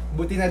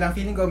 buti na lang,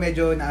 feeling ko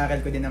medyo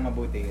naaral ko din ng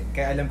mabuti yun.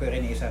 Kaya alam ko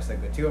rin yung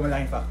isasagot. Siguro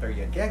malaking factor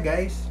yun. Kaya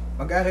guys,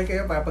 mag-aaral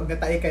kayo para pag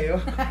natae kayo,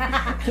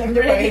 alam nyo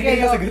pa rin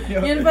yung sagot nyo.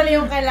 Yun pala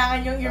yung kailangan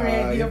yung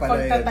i-ready, yung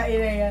pagtatae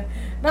na yan.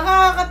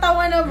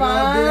 Nakakatawa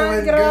naman.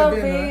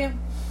 Grabe.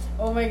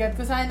 Oh my God,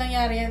 kung saan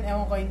nangyari yan,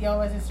 ewan ko, hindi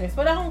ako stress.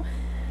 Wala akong,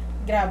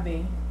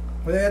 grabe.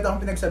 Wala yata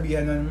akong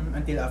pinagsabihan nun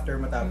until after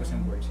matapos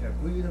yung board. Sinabi,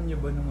 uy, alam nyo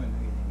ba naman?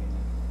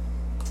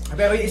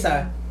 Pero yung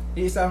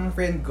isang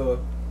friend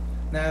ko,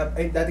 na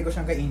dati ko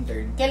siyang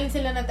ka-intern. Kailan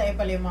sila natae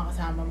pala yung mga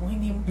kasama mo?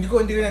 Hindi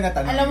ko na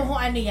natanong. Alam mo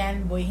kung ano yan,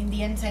 boy.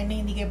 Hindi yan sign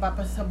na hindi kayo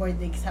papasa sa board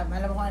exam.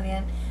 Alam mo kung ano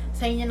yan?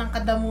 Sign yan ng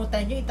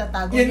kadamutan nyo,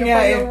 itatago yun nyo nga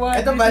pa yung one.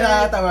 Ito ba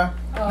nakakatawa?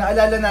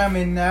 Naalala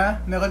namin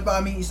na meron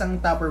pa kaming isang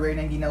Tupperware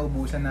na hindi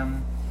naubusan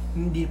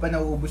hindi pa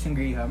nauubos yung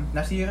Graham.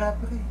 Nasira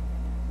pa rin.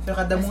 Sa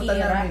kadamutan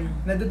namin.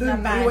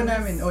 Naiwan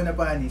namin.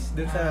 Napanis.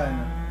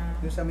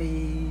 Doon sa may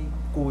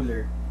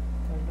cooler.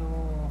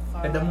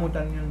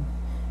 Kadamutan yun.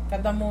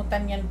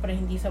 Kadamutan yan, pre.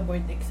 Hindi sa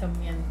board exam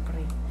yan,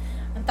 pre.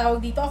 Ang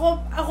tawag dito,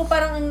 ako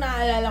parang ang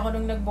naalala ko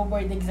nung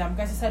nagbo-board exam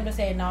kasi sa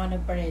Lucena ako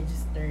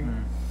nagpa-register.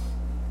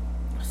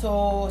 So,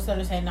 sa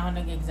Lucena ako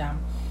nag-exam.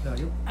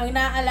 Ang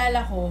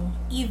naalala ko,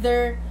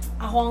 either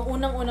ako ang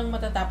unang-unang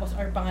matatapos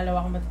or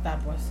pangalawa ko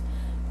matatapos.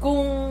 Kung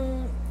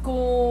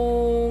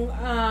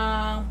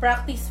ang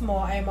practice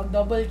mo ay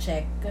mag-double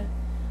check,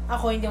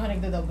 ako hindi ako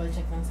nagdo-double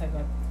check ng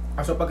sagot.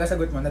 So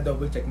pagkasagot mo,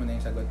 na-double check mo na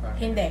yung sagot pa?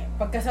 Hindi.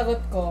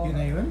 Pagkasagot ko, yun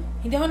na yun?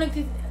 Hindi ako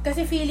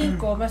kasi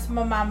feeling ko, mas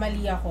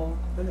mamamali ako.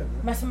 Talaga?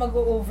 Mas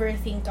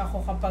mag-overthink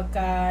ako kapag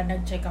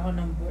nag-check ako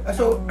ng board.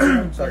 So,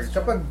 sorry,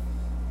 kapag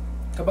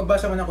Kapag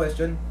basa mo ng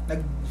question,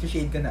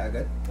 nag-shade ka na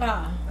agad?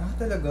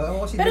 Talaga?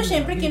 Ako kasi pero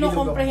syempre,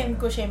 kino-comprehend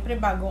ko syempre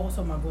bago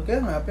ako sumagot. Kaya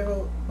nga,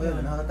 pero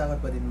wala,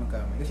 nakakatakot pa din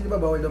magkamali. Kasi diba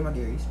bawal daw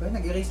mag-erase? Ba,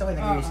 nag-erase ako,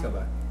 nag-erase ka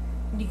ba?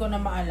 Hindi ko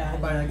na maalala. Ako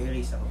parang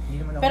nag-erase ako.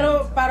 Hindi naman ako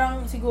pero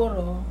parang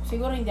siguro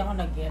hindi ako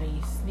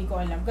nag-erase. Hindi ko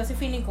alam. Kasi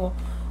feeling ko,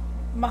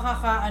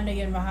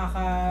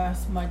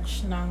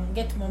 makaka-smudge ng,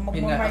 get mo,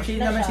 mag-mark na siya. Actually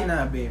naman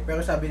sinabi,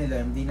 pero sabi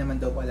nila, hindi naman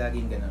daw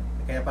palaging ganun.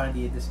 Kaya parang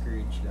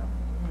di-discourage lang.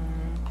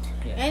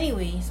 Yeah.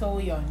 Anyway, so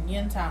yun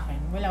sa akin.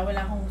 Wala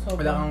akong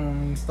Wala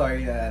kang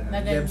story na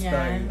Jeb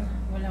story.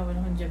 Wala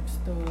akong Jeb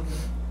story.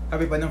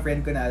 Sabi pa ng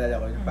friend ko, naalala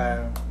ko,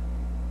 parang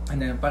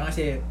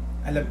kasi,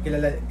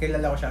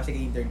 kilala ko siya kasi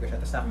ka-intern ko siya,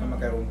 tapos sakto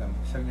magkaroon kami.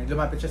 Sabi niya,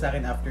 lumapit siya sa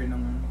akin after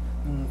nung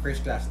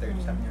first cluster.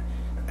 Sabi niya,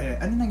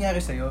 ano nangyari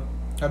sa'yo?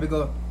 Sabi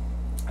ko,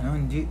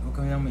 hindi, huwag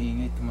kami lang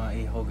maingay,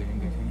 tumae ako, ganyan.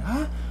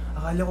 Ha?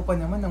 Akala ko pa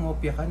naman,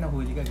 nangopya ka,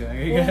 nahuli ka,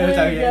 gano'n.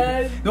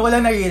 Doon ko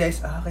lang na-realize,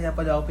 kaya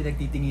pala ako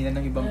pinagtitinginan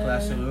ng ibang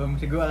classroom.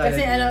 Siguro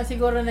kasi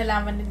siguro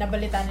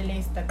nabalita nila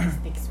yung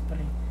statistics, pre.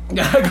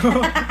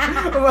 Gago.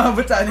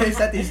 Umabot sana yung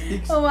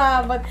statistics.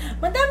 Umabot.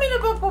 Madami na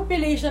ba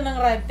population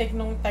ng RadTech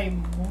nung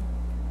time mo?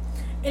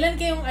 Ilan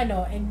kayong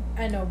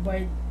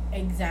board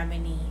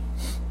examinee?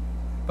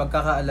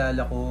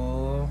 Pagkakaalala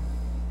ko,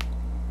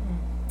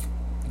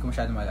 hindi ko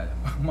masyado maalala.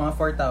 Mga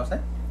 4,000?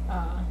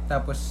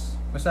 Tapos,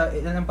 basta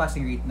ilan ang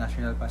passing rate,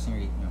 national passing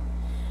rate nyo?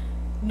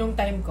 Nung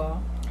time ko?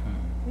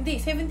 Hindi,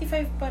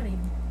 75 pa rin.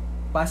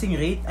 Passing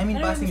rate?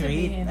 Passing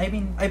rate.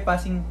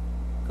 Passing,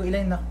 kung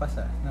ilan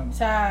nakapasa?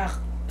 Sa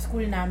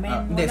school namin?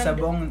 Hindi, sa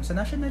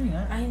national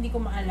nga. Hindi ko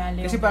maalala.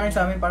 Kasi parang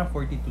sa amin, parang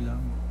 42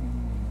 lang.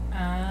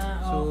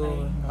 Okay. So,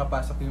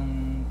 nakapasok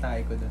yung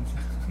tae ko doon.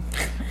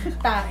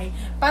 Tae.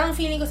 Parang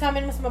feeling ko sa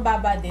amin mas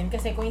mababa din.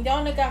 Kasi kung hindi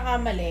ako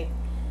nagkakamali,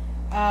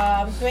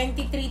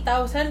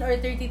 23,000 or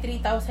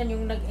 33,000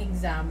 yung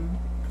nag-exam.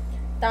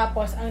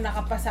 Tapos, ang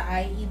nakapasa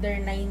ay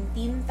either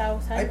 19,000 or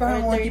 13,000.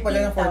 Parang konti pala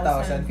ng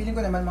 4,000. Feeling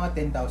ko naman mga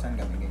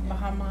 10,000 kami. Ganyan.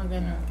 Baka mga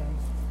ganun,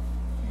 guys.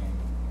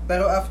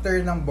 Pero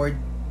after ng board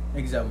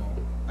exam mo,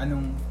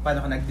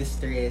 paano ka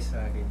nag-distress?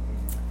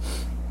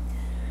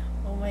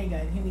 Oh my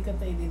God, hindi ko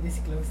to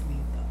i-disclose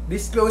dito.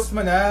 Disclose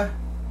mo na!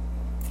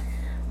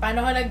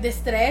 Paano ka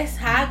nag-distress?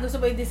 Ha? Gusto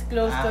mo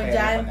i-disclose ko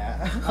dyan?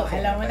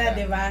 Alam mo na,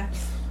 di ba?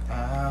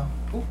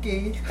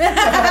 Okay.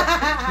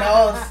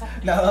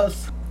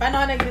 Naos. Paano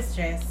ka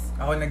nag-distress?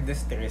 Ako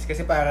nag-distress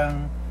kasi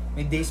parang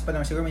may days pa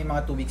naman, siguro may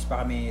mga 2 weeks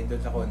pa kami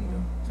doon sa condo.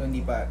 So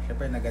hindi pa,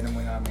 syempre nag-ano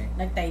muna kami.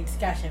 Nag-tides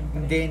ka, syempre.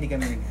 Hindi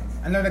kami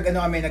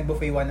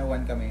nag-buffet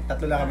 101 kami.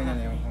 3 lang kami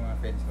na yung mga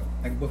friends ko.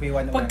 Nag-buffet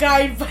 101.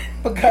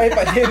 Pagkain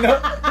pa din, no?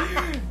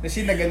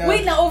 Kasi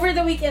Wait na, over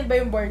the weekend ba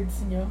yung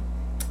boards nyo?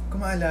 Kung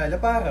maalala,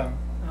 parang.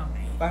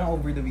 Okay. Parang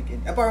over the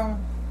weekend. Parang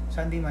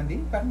Sunday, Monday,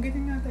 parang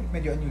ganyan nga tayo.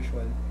 Medyo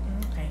unusual.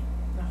 Okay.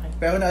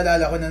 Pero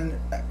naalala ko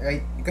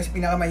right, kasi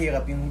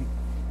pinakamahirap yung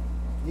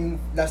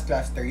last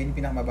cluster, yun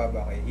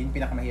pinakamababa ko eh. Yun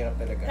pinakamahirap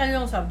talaga. Ano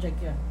yung subject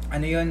yun?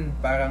 Ano yun?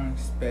 Parang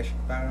special,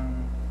 parang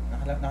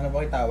nakalap ko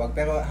yung tawag,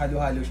 pero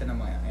halo-halo siya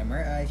ng mga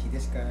MRI, CT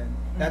scan,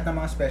 lahat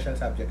ng mga special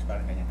subjects,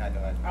 parang ganyan,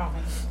 halo-halo.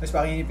 Okay. Tapos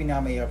parang yun yung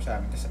pinakamahirap sa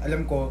amin. Tapos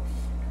alam ko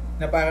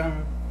na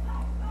parang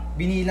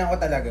binilang ko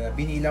talaga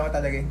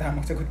yung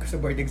tamang sagot ko sa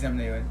board exam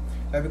na yun.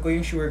 Sabi ko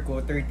yung sure ko,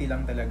 30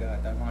 lang talaga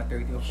ata, mga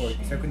 30 o 40.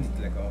 Sabi ko, hindi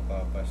talaga ako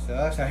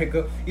papasa. Sabi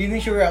ko, yun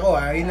yung sure ako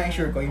yun lang yung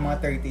sure ko, yung mga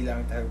 30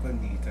 lang. Sabi ko,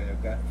 hindi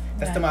talaga.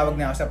 Tapos tumawag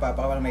na ako sa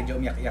papa ko, parang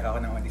medyo umiyak-iyak ako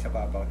ng onti sa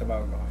papa ko.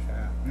 Tumawag ako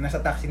siya. Nasa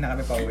taxi na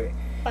kami pa uwi.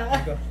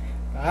 Sabi ko,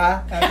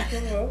 sabi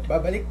ko,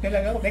 babalik na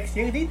lang ako next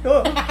year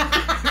dito.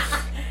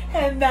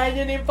 Handa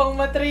nyo na yung pang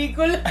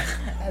matrikul.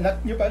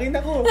 Anak nyo pa rin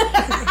ako.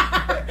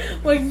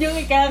 Huwag nyo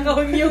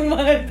ikakahon yung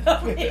mga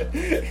damit.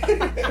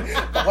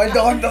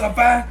 Pakwento-kwento ka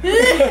pa.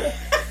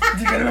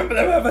 Hindi ka naman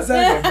pala mabasa.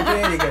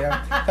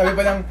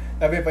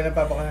 Sabi pa ng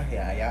papa ko,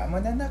 hayaan mo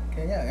na anak.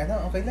 Kaya,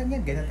 okay lang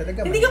yan. Ganyan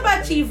talaga. Hindi ka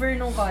ba achiever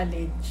nung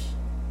college?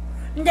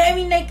 Hindi, I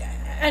mean like,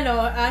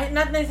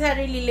 not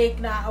necessarily like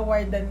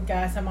na-awardan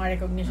ka sa mga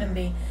recognition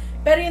day.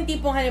 Pero yung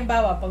tipong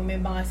halimbawa, pag may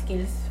mga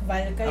skills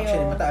val kayo.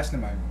 Actually, mataas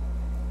naman.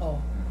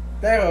 Oh.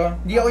 Pero,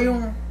 di ako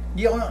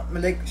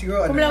like,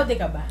 siguro cum laude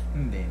ka ba?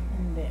 Hindi.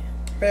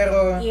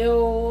 Pero,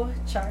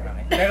 char.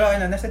 Okay. Pero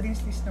nasa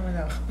dean's list naman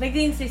ako.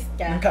 Nag-dean's list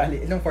ka?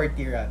 Nung fourth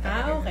year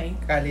ata. Okay.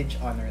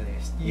 College honor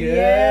list.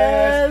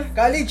 Yes!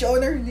 College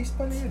honor list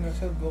pala yun.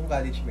 So, buong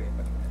college ba yun?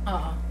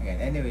 Oo.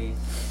 Again, anyway.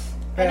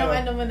 Pero,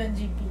 ano mo ng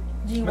GP?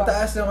 GWA?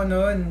 Mataas ako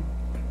nun.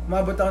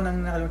 Umabot ako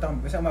ng 90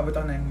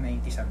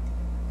 something.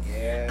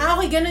 Yes.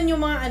 Okay, ganun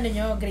yung mga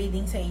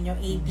grading sa inyo,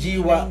 80,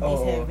 GWA,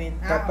 97.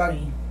 Kapag,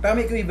 okay.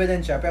 Parang may equivalent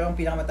siya, pero ang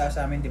pinakamataas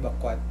sa amin, di ba,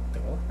 4?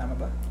 Tama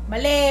ba?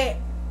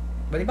 Mali!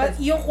 Baliktad.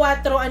 Yung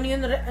 4,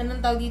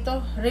 anong tawag dito?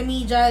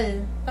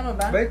 Remedial. Tama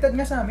ba? Baliktad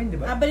nga sa amin, di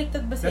ba?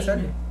 Baliktad ba sa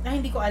Lasal, inyo?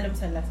 Hindi ko alam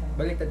sa Lasal.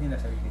 Baliktad nila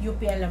sa inyo.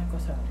 UP alam ko,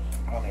 sorry.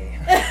 Okay.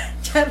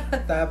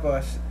 Charot.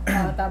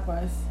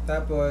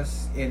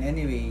 Tapos,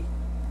 anyway,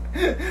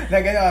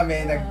 kami,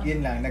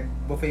 yun lang,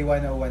 nag-buffet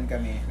 101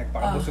 kami,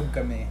 nagpakabusog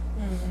kami.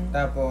 Mm-hmm.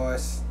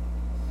 Tapos,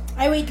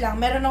 wait lang,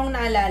 meron akong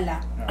naalala.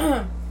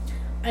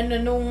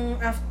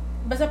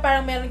 basta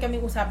parang meron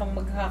kaming usapang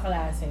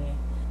magkakaklase.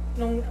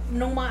 Nung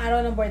mga araw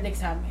ng board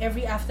exam,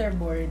 every after,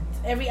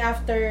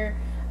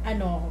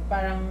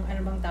 parang,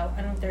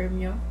 anong term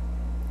nyo?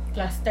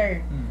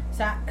 Cluster.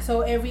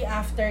 So, every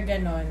after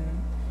ganon,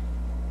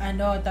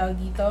 tawag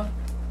dito,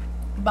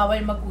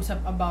 bawal mag-usap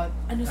about,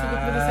 sagot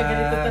mo na sa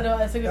ganito,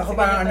 ako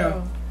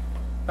parang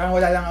parang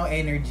wala lang akong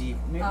energy.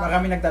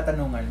 Marami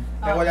nagtatanungan.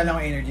 Pero wala lang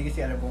akong energy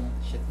kasi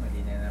shit,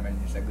 mali na naman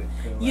yung sagot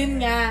ko.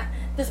 Yun nga.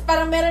 Tapos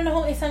parang meron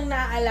akong isang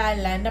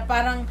naaalala na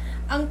parang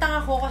ang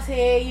tanga ko kasi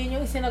yun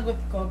yung isinagot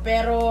ko.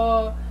 Pero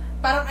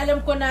parang alam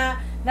ko na,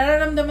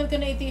 nararamdaman ko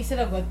na ito yung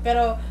isinagot.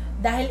 Pero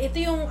dahil ito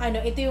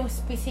yung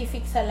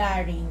specific sa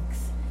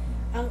larynx,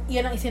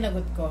 yun ang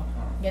isinagot ko.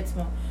 Gets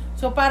mo?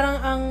 So parang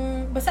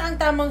basta ang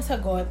tamang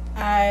sagot,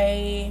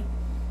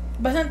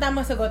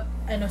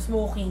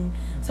 smoking.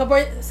 So,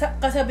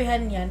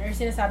 kasabihan yan, or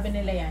sinasabi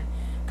nila yan,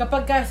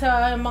 kapag ka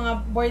sa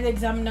mga board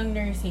exam ng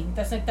nursing,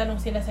 tapos nagtanong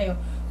sila sa'yo,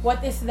 what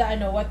is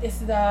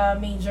the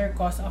major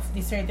cause of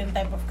this certain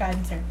type of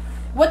cancer?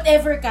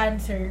 Whatever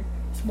cancer,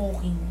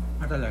 smoking.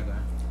 Talaga?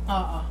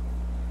 Oo.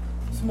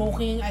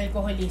 Smoking,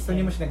 alcoholism. So,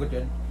 hindi mo sinagot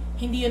yun?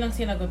 Hindi yun ang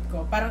sinagot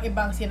ko. Parang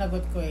iba ang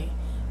sinagot ko eh.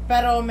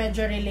 Pero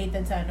medyo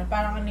related sa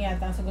parang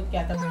yata, ang sagot ko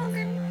yata.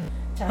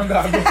 Ang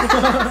gago.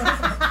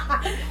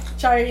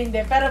 Char, hindi.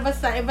 Pero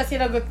basta, iba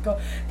sinagot ko.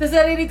 Tapos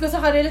narinig ko sa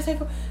kanila,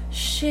 sabi ko,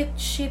 shit,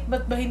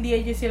 ba't ba hindi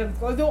yan yung sinagot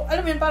ko? Although,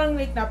 alam mo yun, parang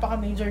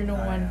napaka-major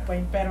nung one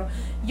point. Pero,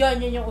 yun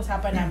yung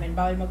usapan namin.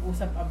 Bawal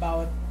mag-usap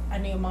about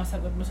ano yung mga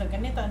sagot mo sa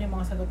ganito, ano yung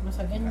mga sagot mo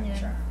sa ganyan.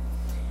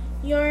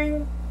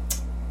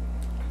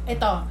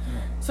 Ito.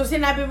 So,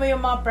 sinabi mo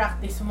yung mga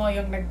practice mo,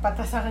 yung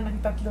nagpatasa ka ng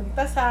 3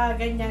 tasa,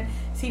 ganyan.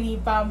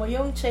 Sinipa mo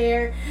yung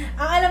chair.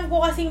 Ang alam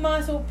ko kasing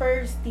mga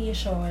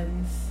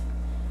superstitions,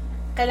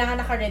 kailangan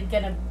naka-red ka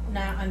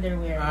na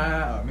underwear.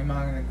 May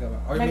mga naggawa.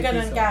 Or may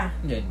ganun ka.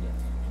 Hindi.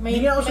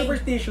 Hindi ako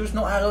superstitious,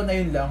 nung araw na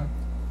yun lang.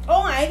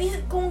 Oo nga,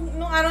 kung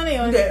nung araw na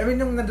yun. Hindi,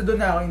 nung nandoon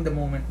na ako in the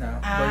moment na,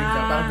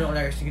 parang doon ko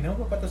lang, sige na,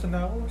 papatasan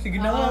na ako. Sige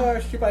na,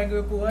 sipahin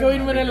ko yung puhan.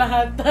 Gawin mo na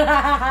lahat.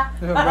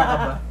 Sobra ka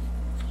ba?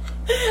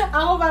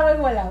 Ako parang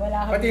wala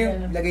ako. Pati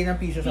yung lagay ng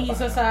piso sa paa.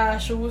 Piso sa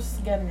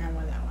shoes, ganyan,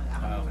 wala ako.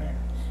 Okay.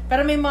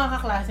 Pero may mga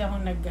kaklase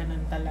akong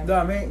nagganon talaga.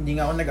 Dami, hindi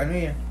nga ako nag-ano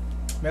eh.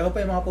 Meron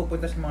pa yung mga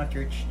pupunta sa mga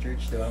church,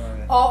 diba?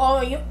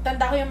 Oo,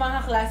 tanda ko yung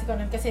mga klase ko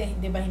nun kasi,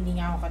 di ba, hindi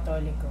nga ako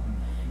Katoliko.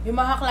 Yung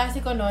mga klase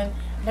ko nun,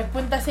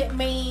 nagpunta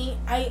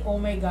oh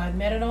my God,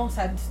 meron akong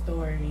sad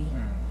story.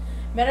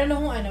 Meron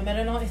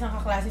akong isang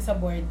kaklase sa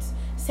boards.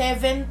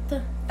 7th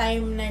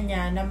time na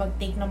niya na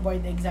mag-take ng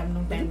board exam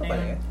nung time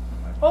na yun.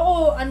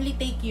 Oo, only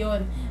take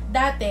yun.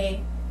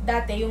 Dati,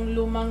 yung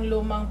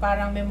lumang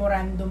parang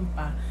memorandum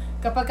pa.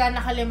 Kapag ka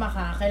nakalima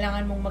ka,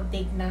 kailangan mong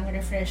mag-take ng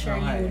refresher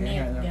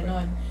unit.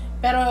 Ganon.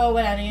 Pero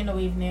wala na yun,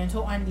 na-wave na yun.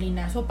 So, only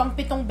na. So, pang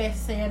 7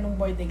 beses na yan nung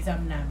board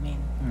exam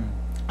namin.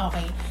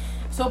 Okay.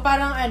 So,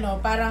 parang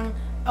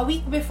a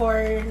week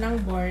before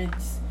ng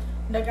boards,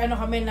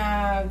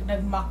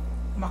 nag-mock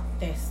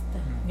test.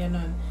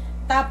 Ganon.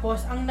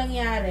 Tapos, ang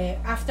nangyari,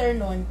 after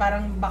nun,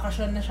 parang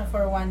bakasyon na siya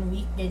for 1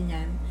 week,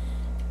 ganyan.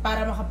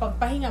 Para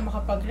makapagpahinga,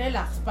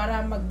 makapag-relax,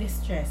 para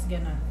mag-distress,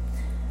 ganon.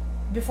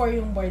 Before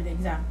yung board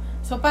exam.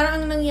 So,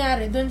 parang ang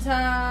nangyari, dun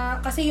sa,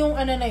 kasi yung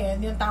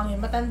yung taong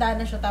yun, matanda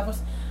na siya,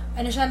 tapos,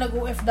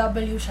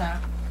 nag-OFW siya.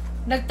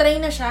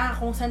 Nag-try na siya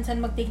kung saan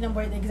mag-take ng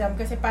board exam,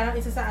 kasi parang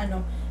isa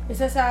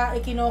sa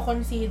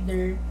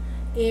ikino-consider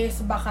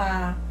is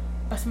baka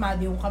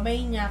pasmado yung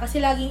kamay niya, kasi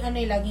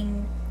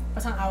laging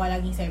pasang-awa,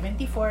 laging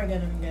 74,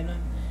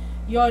 ganon.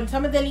 Yon, sa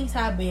madaling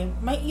sabi,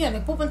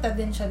 nagpupunta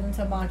din siya dun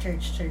sa mga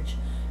church.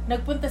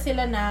 Nagpunta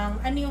sila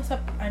ng,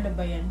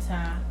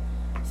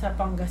 sa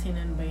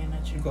Pangasinan ba yan na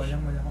church? Wala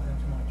ko alam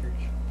sa mga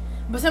church.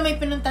 Basta may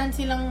pinuntahan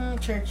silang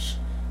church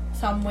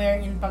somewhere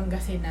in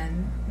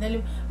Pangasinan.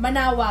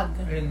 Manawag.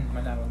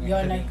 Manawag.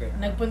 Yun,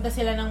 nagpunta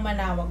sila ng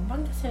Manawag.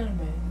 Pangasinan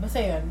ba yun? Basta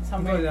yun,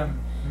 somewhere. Hindi ko alam.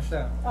 Basta.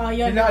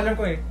 Yun. Alam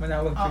ko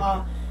Manawag church. Oo.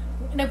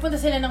 Nagpunta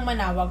sila ng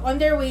Manawag. On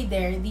their way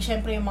there, di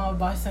syempre yung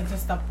mga bus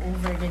nagsa-stop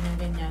over,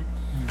 ganyan.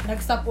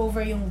 Nag-stop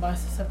over yung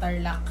bus sa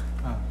Tarlac.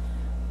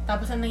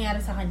 Tapos ang nangyari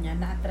sa kanya,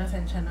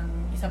 naatrasan siya ng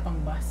isa pang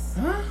bus.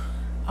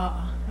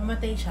 Oo.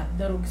 Namatay siya.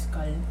 Durog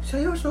skull.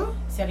 Seryoso.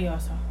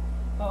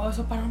 Oo.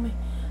 So parang may,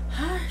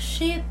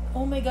 shit.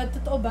 Oh my God.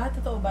 Totoo ba?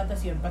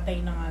 Tapos yun,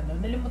 patay na nga daw.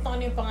 Nalimutan ko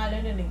na yung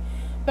pangalan nun eh.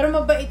 Pero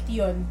mabait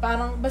yun.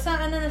 Parang,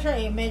 basta na siya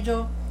eh.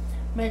 Medyo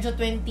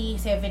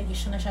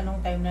 27-ish na siya nung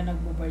time na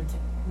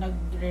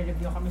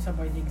nagre-review kami sa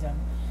board exam.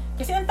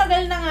 Kasi ang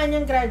tagal na nga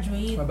niyang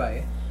graduate.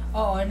 Babae?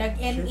 Oo,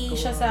 nag-NE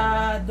siya sa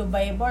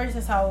Dubai or sa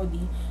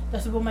Saudi.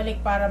 Tapos bumalik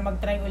para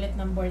mag-try ulit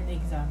ng board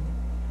exam.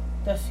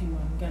 Tapos yun,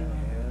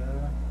 gano'n.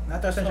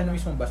 Natrasan siya ng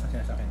mismong bus na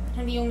sinasakyan niya?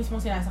 Hindi yung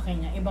mismong sinasakyan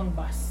niya, ibang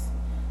bus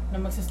na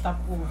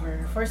magsa-stop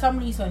over. For some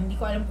reason, hindi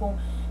ko alam kung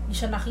hindi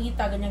siya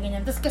nakita,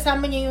 ganyan-ganyan. Tapos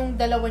kasama niya yung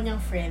dalawa niyang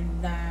friend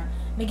na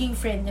naging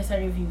friend niya sa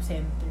review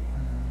center.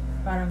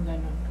 Parang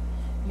gano'n.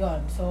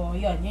 Yun. So,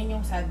 yun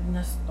yung sad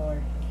na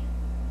story.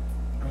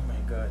 Oh my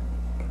God.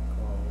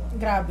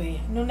 Grabe.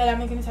 Nung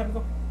nalaman ko, sabi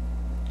ko,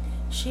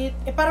 Shit.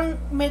 Parang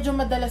medyo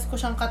madalas ko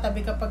siyang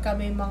katabi kapag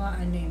may mga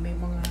may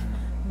mga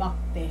mock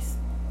test.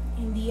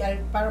 Hindi,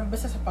 parang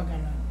basta sa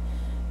pag-ganon.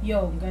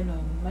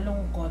 Ganon.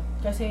 Malungkot.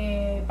 Kasi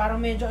parang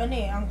medyo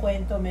ang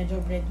kwento,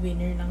 medyo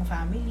breadwinner ng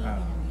family.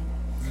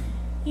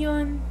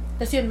 Yun.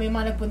 Tapos yun, may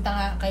mga nagpunta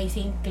nga kay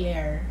St.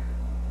 Clair.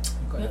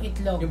 Yung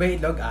itlog. Yung ba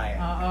itlog?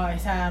 Oo,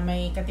 sa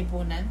may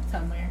Katipunan,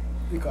 somewhere.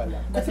 Hindi ko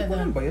alam.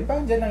 Katipunan ba yun?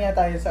 Parang dyan lang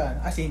yata yun sa...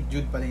 St.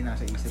 Jude pala yung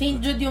nasa isip. St.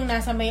 Jude yung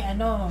nasa may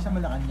Sa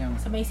Malacanang.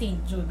 Sa may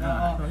St. Jude,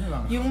 oo.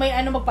 Yung may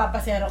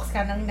magpapaserox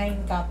ka ng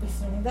 9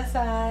 copies ng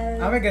dasal.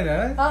 May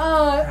ganun?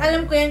 Oo,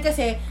 alam ko yan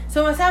kasi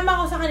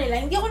sumasama ako sa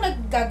kanila. Hindi ako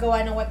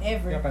naggagawa ng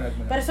whatever.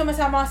 Pero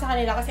sumasama ako sa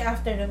kanila kasi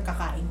after nun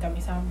kakain kami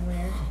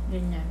somewhere.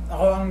 Ganyan.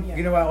 Ako ang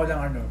ginawa ko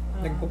lang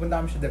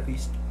nagpupunta kami sa The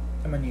Feast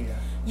sa Manila.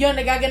 Yun,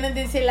 nagaganon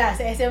din sila.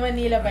 Sa SM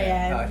Manila ba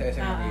yan? Oo, sa SM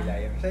Manila.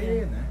 Sa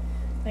iyo yun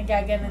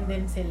nagaganon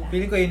din sila.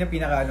 Feeling ko yun ang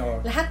pinaka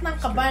ko. Lahat ng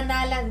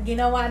kabanalan,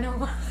 ginawa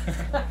ng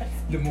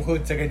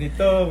lumuhod sa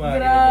ganito.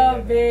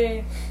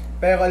 Grabe.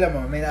 Pero alam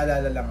mo, may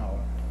naalala lang ako.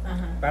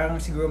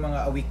 Parang siguro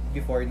mga a week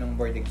before nung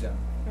board exam.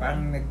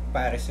 Parang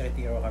nag-Paris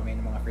retiro kami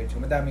ng mga friends ko.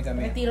 Madami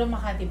kami. Retiro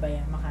Makati ba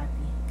yan?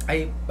 Makati?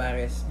 Ay,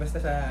 Paris.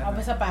 Basta sa...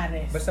 basta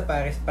Paris. Basta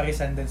Paris.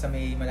 Parisan doon sa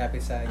may malapit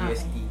sa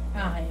UST.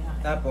 Okay.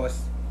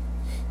 Tapos,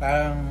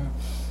 parang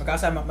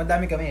magkakasama,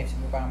 madami kami,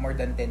 parang more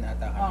than 10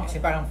 ata kami.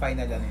 Kasi parang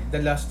final The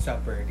Last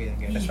Supper,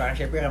 ganyan. Tapos parang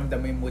syempre ramdam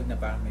mo yung mood na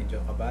parang medyo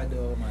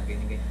kabado, mga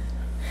ganyan.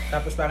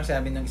 Tapos parang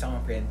sabi ng isang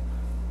friend,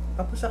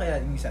 papasa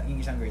kaya, yung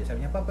isang girl,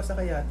 sabi niya, papasa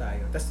kaya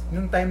tayo. Tapos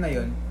nung time na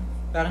yun,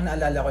 parang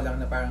naalala ko lang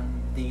na parang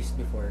days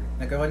before,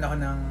 nagkaroon ako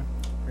ng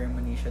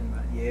premonition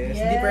ba? Yes.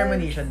 Hindi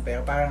premonition,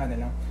 pero parang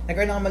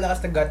nagkaroon ako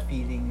malakas na gut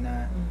feeling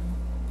na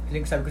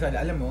sabi ko sa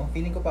kanila, alam mo,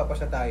 feeling ko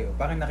papasa tayo.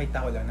 Parang nakita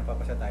ko lang na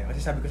papasa tayo.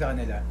 Kasi sabi ko sa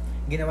kanila,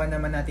 ginawa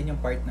naman natin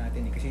yung part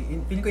natin eh. Kasi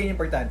feeling ko yun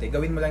importante.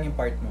 Gawin mo lang yung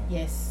part mo.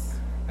 Yes.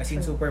 As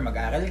in, super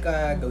mag-aral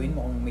ka, gawin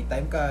mo kung may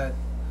time ka,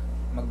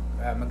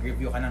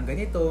 mag-review ka ng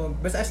ganito.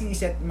 Basta as in,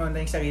 iset mo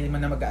na yung sarili mo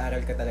na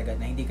mag-aaral ka talaga,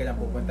 na hindi ka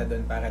lang pupunta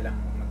doon para lang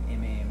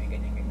mag-eme,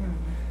 ganyan.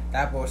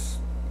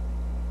 Tapos,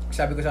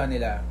 sabi ko sa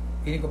kanila,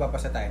 feeling ko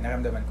papasa tayo,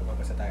 naramdaman ko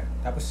papasa tayo.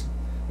 Tapos,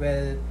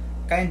 well,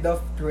 kind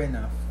of true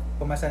enough,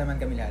 pumasa naman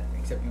kami lahat,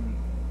 except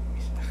yung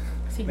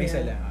may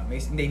isa lang.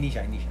 Hindi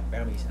siya.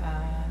 Pero may isa.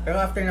 Pero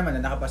after naman,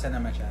 nakapasa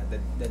naman siya.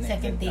 The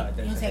second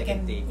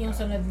take. Yung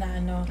sunod na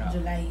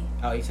July.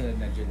 Yung sunod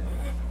na July.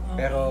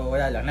 Pero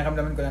wala lang.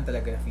 Naramdaman ko lang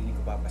talaga na feeling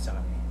ko papasa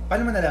kami.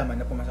 Paano mo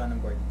nalaman na pumasa ka ng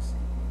boardings?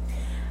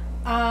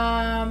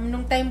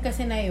 Nung time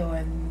kasi na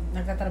yun,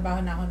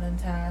 nagtatrabaho na ako nun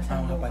sa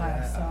San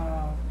Lucas.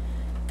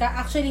 So,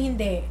 actually,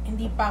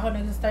 hindi pa ako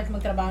nag-start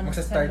magtrabaho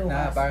sa San Lucas.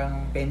 Na, parang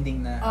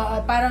pending na.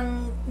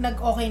 Parang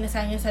nag-okay na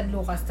sa inyo San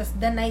Lucas. Tapos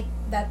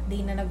that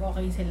day na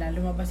nag-okay sila,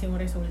 lumabas yung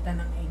resulta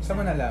ng exam. Saan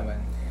mo nalaman?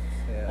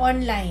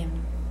 Online.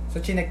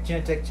 So,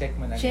 check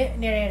mo na?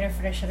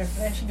 Nire-refresh.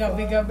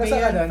 Gabi-gabi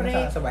yun,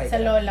 pre. Sa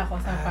lola ko,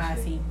 sa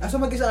Pasig.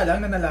 So mag-isa ka lang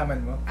na nalaman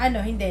mo?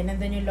 Hindi.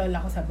 Nandun yung lola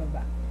ko sa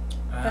baba.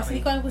 Tapos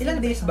hindi ko alam kung ilang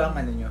days ba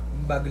ang nyo?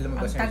 Bago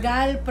lumabas ang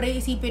tagal, pre,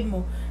 isipin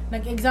mo.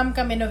 Nag-exam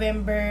kami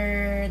November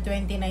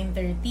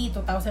 29-30,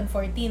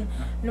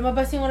 2014.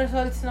 Lumabas yung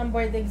results ng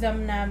board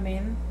exam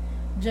namin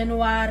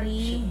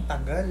January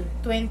tagal.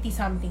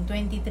 20-something,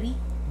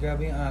 23.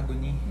 Grabe yung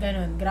agony.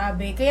 Ganon,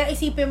 grabe. Kaya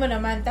isipin mo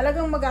naman,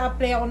 talagang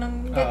mag-a-apply ako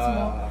ng gets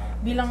mo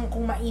bilang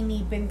kung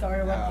mainipin ka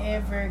or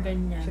whatever,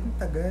 ganyan. Shit,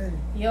 tagal.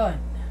 Yun.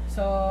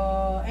 So,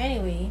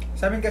 anyway.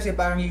 Sa amin kasi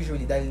parang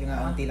usually, dahil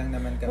nga onti lang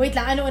naman kami. Wait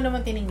lang, ano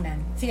naman tinignan?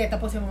 Sige,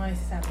 tapusin mo nga yung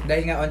sasabi.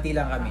 Dahil nga onti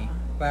lang kami,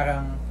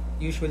 parang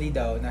usually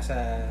daw, nasa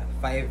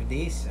 5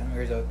 days ang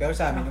result. Pero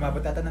sa amin, umabot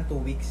ata ng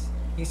 2 weeks.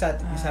 Yung sa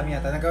amin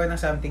yata, nagkaroon ng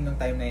something nung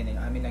time na yun,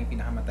 yung amin lang yung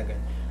pinakamatagal.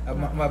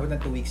 Umabot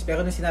ng 2 weeks. Pero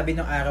nung sinabi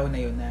ng araw na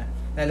yun na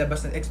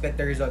lalabas ng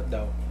expected result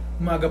daw,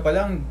 umaga pa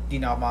lang, di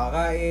na ako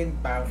makakain,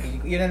 parang feeling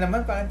ko, yun na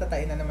naman, parang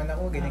tatain na naman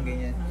ako,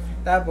 ganyan.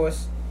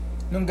 Tapos,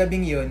 nung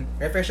gabing yun,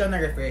 refresh na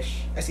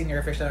refresh. As in,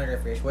 refresh,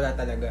 wala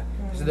talaga.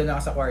 So, doon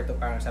ako sa kwarto,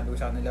 parang sabi ko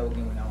sa kanila, huwag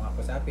niyo muna akong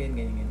kakusapin,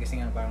 ganyan. Kasi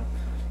nga parang,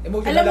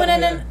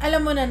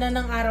 alam mo na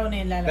ng araw na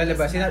yun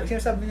lalabas.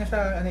 Sinasabi niya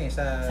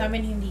sa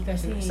amin hindi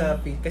kasi.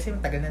 Kasi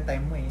tagal ng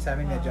time mo eh. Sa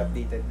amin medyo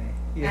updated na eh.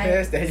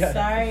 Yes,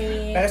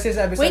 sorry. Pero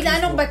sinasabi sa wait,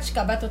 anong batch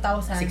ka ba?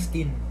 2000?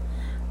 16.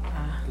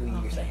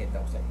 2 years ahead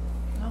ako sa'yo.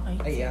 Okay.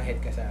 Ay, ahead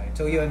ka sa akin.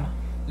 So, yun.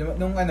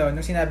 Nung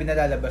sinabi na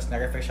lalabas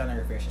na refresh.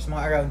 Mga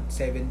around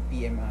 7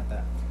 p.m.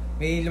 ata.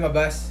 May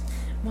lumabas.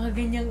 Mga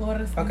ganyang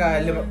oras.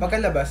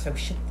 Pagkalabas,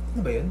 sabi, shit,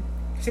 ano ba yun?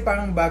 Kasi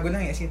parang bago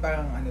lang eh. As in,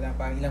 parang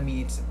parang ilang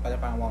minutes,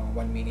 parang 1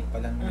 minute pa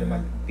lang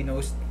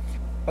pinost.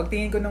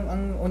 Pagtingin ko nung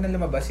ang unang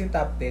lumabas, yung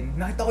top 10,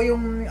 nakita ko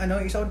yung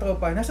isang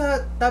tropa,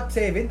 nasa top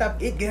 7, top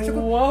 8, ganyan. So,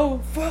 wow!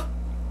 Fuck!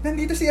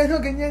 Nandito si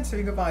ganyan.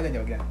 Sabi ko pangalan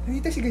niya, wag lang.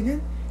 Nandito si ganyan.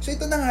 So,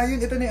 ito na nga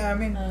yun, ito na yung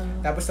amin.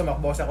 Tapos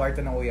tumakbo sa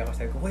kwarto ng kuya ko.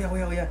 Sabi ko,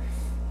 kuya.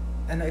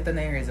 Ito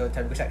na yung result.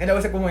 Sabi ko siya,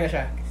 kinausap ko muna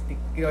siya.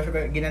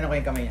 Ginano ko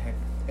yung kamay niya.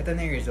 ito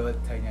na yung result.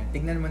 Sabi niya,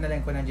 tignan mo na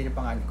lang kung nandiyan yung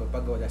pangalan ko.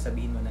 Pag wala,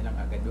 sabihin mo na lang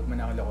agad. Huwag mo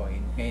na ako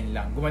lokohin. Ngayon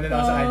lang. Gumano lang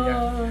ako sa kanya.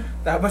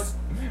 Tapos,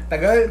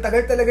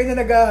 tagal talaga niya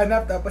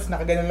naghahanap. Tapos,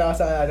 nakaganon lang ako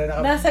sa,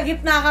 nasa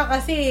gitna ka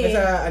kasi.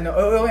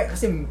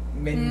 Kasi,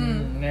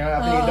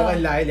 apelido ko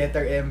lahi,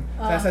 letter M.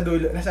 Nasa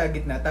dulo, nasa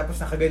gitna. Tapos,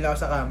 nakaganon lang ako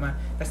sa kama.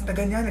 Tapos,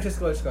 tagal niya,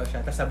 nagsuscroll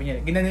siya. Tapos, sabi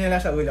niya, ginanon niya lang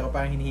sa ulo ko.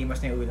 Parang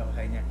hinihimas niya yung ulo ko.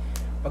 Sabi niya,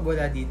 pag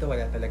wala dito,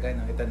 wala talaga.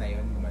 No? Ito na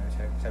yun. Gumano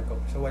siya. Sabi ko,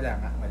 so wala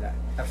nga, wala.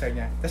 Tapos, sabi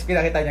niya, tapos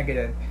pinakita niya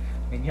ganun.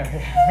 Ganyan.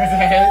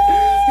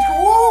 Tapos ko,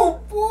 wow,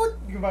 put!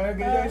 Gumano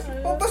ganyan.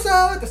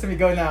 Papasa! Tapos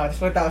sumigaw na ako.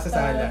 Tapos punta ako sa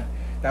sala.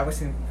 Tapos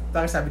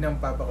sabi ng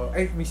papa ko,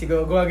 ay, may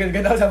sigaw, gumagal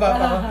ako sa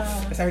papa ko.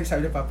 Tapos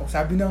sabi ng papa ko,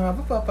 sabi na nga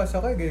ba,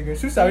 papasa ka, ganyan.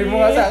 So, sabi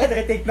mo nga sa akin,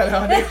 take na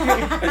lang ako.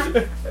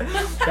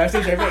 Tapos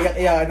syempre,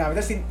 iyakan namin.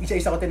 Tapos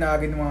isa-isa ko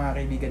tinawagan ng mga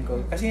kaibigan ko.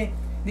 Kasi,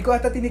 hindi ko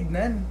ata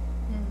tinignan.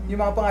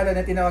 Yung mga pangalan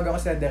na tinawagan ko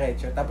sila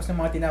diretso. Tapos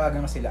yung mga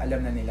tinawagan ko sila,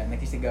 alam na nila,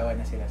 nagsisigawan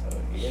na sila. So,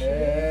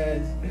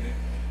 yes!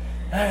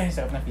 Ay,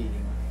 sarap na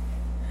feeling.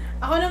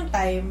 Ako nung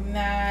time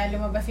na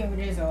lumabas yung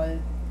result,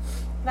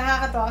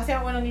 nakakatawa kasi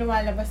ako nang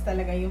lumalabas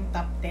talaga yung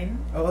top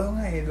 10. Oo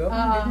nga eh.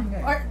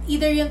 Or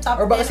either yung top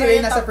 10 or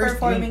yung top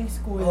performing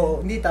school. Oo,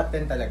 hindi top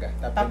 10 talaga.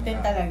 Top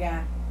 10 talaga.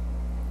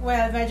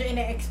 Well, medyo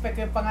ina-expect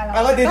ko yung pangalan ko.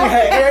 Ako din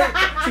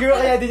siguro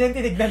kaya din yung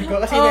tinignan ko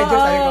kasi medyo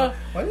sabi ko,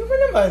 wala mo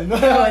naman.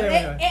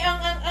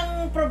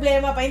 Ang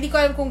problema pa, hindi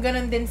ko alam kung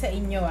ganun din sa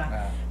inyo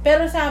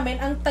Pero sa amin,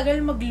 ang tagal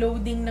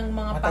mag-loading ng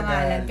mga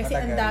pangalan kasi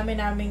ang dami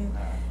naming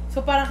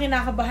so parang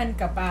kinakabahan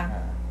ka pa.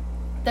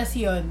 Tas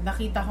yun,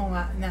 nakita ko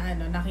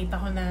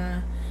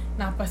na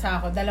napasa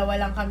ako. 2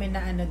 lang kami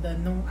na doon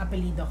nung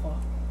apelido ko.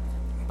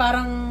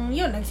 Parang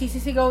yun,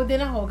 nagsisisigaw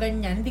din ako,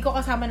 ganyan. Hindi ko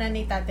kasama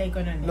nanay tatay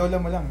ko nun.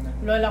 Lola mo lang.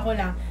 Lola ko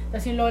lang.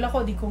 Tas yung lola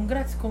ko,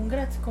 congrats,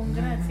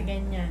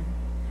 ganyan.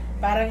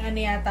 Parang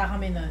yata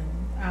kami nun.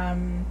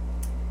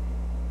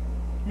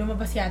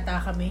 Lumabas yata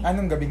kami.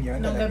 Anong gabing yun?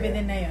 Nung gabi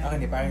din na yun.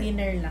 Parang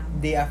dinner lang.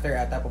 Day after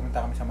ata,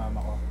 pumunta kami sa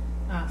mama ko.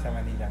 Sa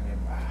Manila.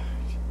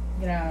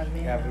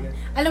 Grabe.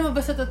 Alam mo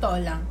ba, sa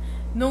totoo lang,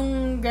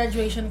 nung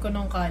graduation ko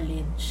nung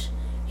college,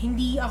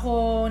 hindi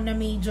ako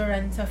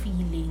na-majoran sa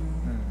feeling.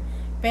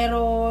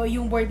 Pero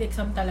yung board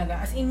exam talaga,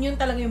 as in yun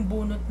talaga yung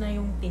bunot na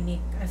yung tinik,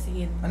 as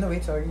in.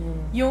 Wait, sorry.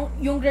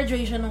 Yung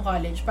graduation ng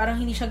college, parang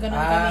hindi siya ganun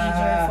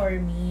ka-major for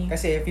me.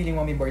 Kasi feeling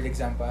mo may board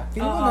exam pa.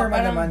 Feeling mo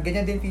normal naman.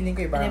 Ganyan din feeling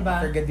ko parang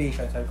after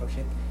graduation, sabi ko,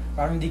 shit.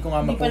 Parang hindi ko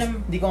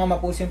nga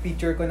ma-post yung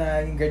picture ko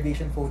na yung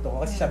graduation photo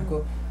ko. Kasi sabi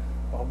ko,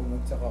 baka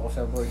bumagsak ako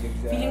sa board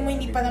exam. Feeling mo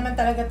hindi pa naman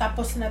talaga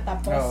tapos na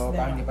tapos. Oo,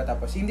 parang hindi pa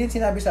tapos. Hindi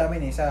sinabi sa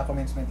amin sa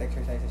commencement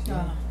exercises yun.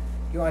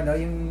 Yung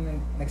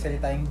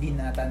nagsalita yung dean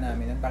ata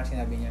namin, parang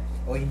sinabi niya,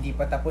 hindi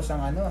pa tapos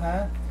ang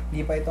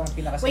hindi pa itong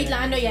pinakasalan. Wait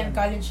lang, yan?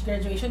 College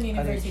graduation,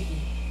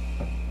 university?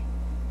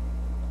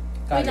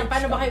 Wait lang,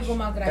 paano ba kayo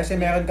gumagraduate? Kasi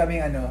meron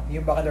kaming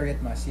yung baccalaureate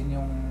mass, yun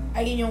yung...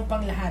 Ay, yun yung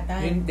panglahatan?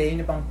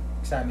 Yun yung pang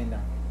sa amin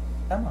lang.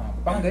 Tama,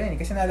 pang ganyan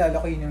kasi naalala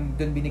ko yun yung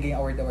doon binigay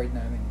yung award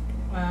namin.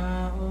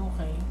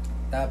 Okay.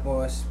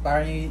 Tapos,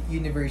 parang yung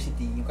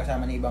university, yung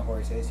kasama ng ibang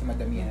courses, si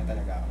madamihan na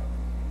talaga ako.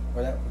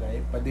 Wala,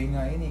 padoy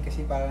nga yun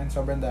kasi parang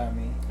sobrang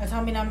dami. At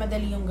saka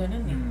minamadali yung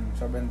ganun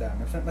sobrang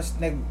dami.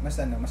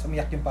 Mas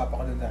umiyak yung papa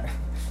ko doon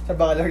sa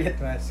baccalaureate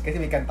mass.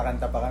 Kasi may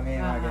kanta-kanta pa kami,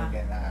 mga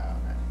ganyan.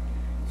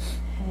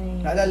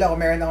 Naalala ko,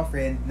 meron akong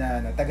friend na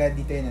taga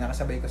dito yun,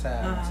 nakasabay ko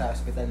sa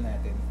hospital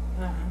natin.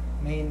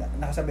 May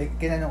nakasabay,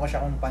 kinanong ko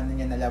siya kung paano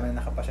niya nalaman na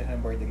nakapasa siya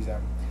ng board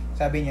exam.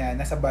 Sabi niya,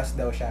 nasa bus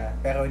daw siya,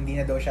 pero hindi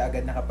na daw siya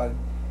agad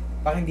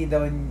parang hindi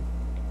daw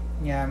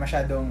niya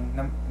masyadong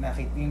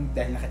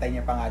dahil nakita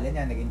niya pangalan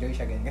niya, nag-enjoy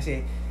siya ganyan.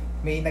 Kasi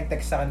may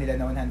nag-text sa kanila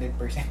na 100%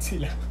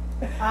 sila.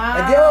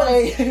 Hindi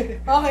okay.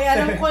 Okay,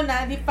 alam ko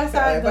na, di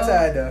pasado.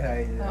 Pasado.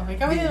 Okay,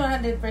 kami din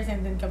 100%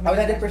 din kami.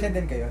 100%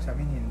 din kayo? Sa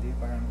amin hindi,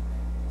 parang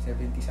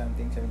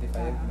 70-something, 75,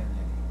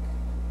 ganyan.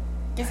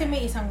 Kasi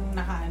may isang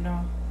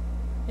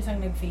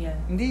isang nag-fail.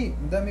 Hindi,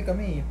 madami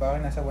kami.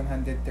 Parang nasa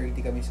 130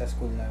 kami sa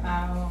school namin.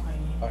 Okay.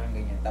 Parang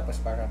ganyan. Tapos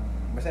parang,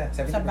 basta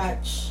 70%. Sa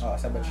batch? Oo,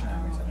 sa batch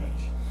namin. Sa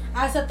batch.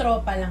 Sa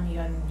tropa lang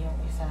yun, yung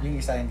isa. Yung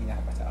isa hindi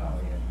nakapasa.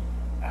 Yun.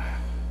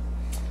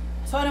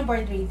 So, anong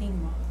board rating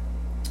mo?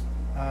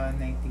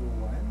 91.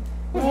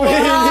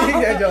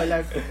 Hindi, joke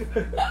lang.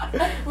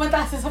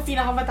 Mataas sa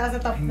pinakamataas sa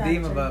top notch.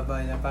 Hindi,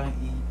 mababa lang. Parang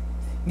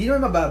hindi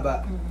naman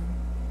mababa.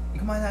 Hindi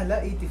ko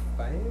maalala,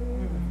 85.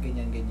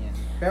 Ganyan.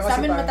 Pero sa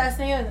amin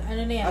mataas na yun.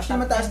 Ano na yan?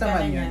 Actually, mataas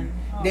naman yun.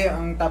 Hindi,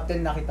 ang top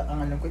 10 nakita, ang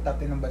alam ko, top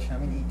 10 ng batch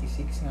namin,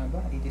 86 nga ba?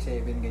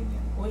 87,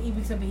 ganyan.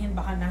 Ibig sabihin,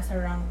 baka nasa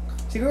rank.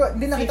 Siguro,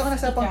 hindi nakita ko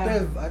nasa pang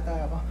 12 ata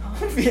ako.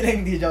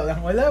 Feeling hindi joke lang.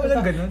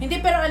 Walang ganun. Hindi,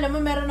 pero alam mo,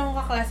 meron akong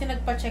kaklase,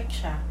 nagpa-check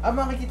siya.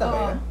 Makikita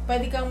ba yan?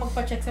 Pwede kang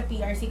magpa-check sa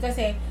PRC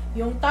kasi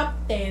yung top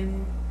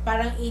 10,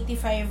 parang 9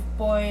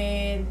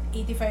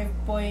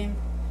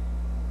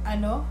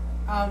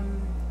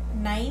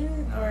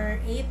 or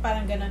 8,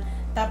 parang ganun.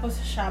 Tapos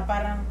siya,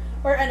 parang,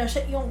 or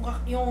siya, yung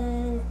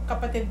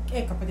kapatid ko,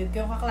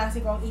 yung kaklase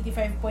ko,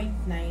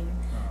 85.9.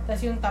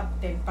 Tapos yung top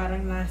 10,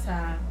 parang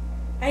nasa,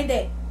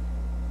 hindi.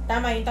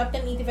 Tama, yung top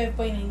 10,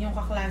 85.9, yung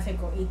kaklase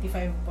ko,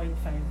 85.5.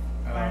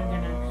 Parang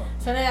ganun.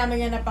 So, nalaman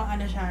niya na pang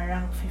ano siya,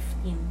 rank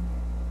 15.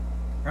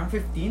 Rank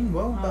 15?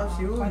 Wow, taas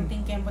yun.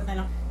 Konting kembot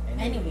na lang.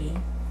 Anyway.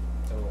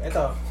 So,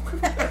 eto.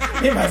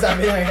 May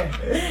masabi lang yan.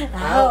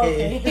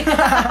 Okay.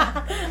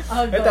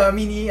 Ito,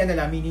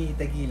 mini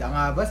tequila. Ang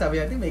haba, sabi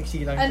natin, may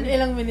iksi lang.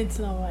 Ilang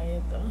minutes na ba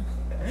ito?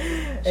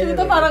 Anyway.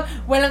 Ito parang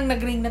walang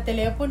nag-ring na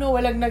telepono,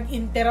 walang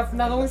nag-interrupt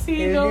na kung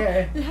sino.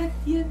 Lahat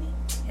yan eh.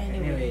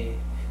 Anyway,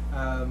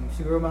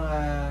 siguro mga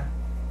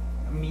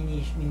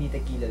mini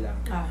tequila lang.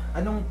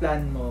 Anong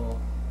plan mo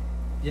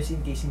just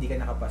in case hindi ka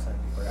nakapasa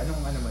before?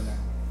 Anong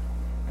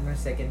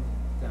second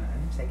plan?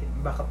 Anong second?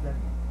 Backup plan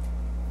mo?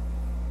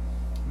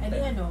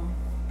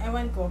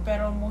 Ewan ko,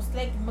 pero most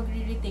like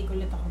magre-retake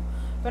ulit ako.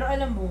 Pero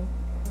alam mo,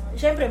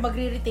 syempre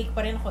magre-retake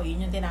pa rin ako,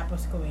 yun yung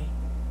tinapos ko eh.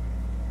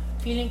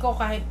 Feeling ko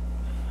kahit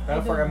pero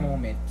for a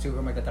moment,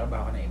 siguro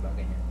magtatrabaho ka na iba,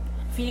 ganyan.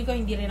 Feeling ko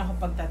hindi rin ako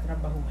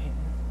pagtatrabahuhin.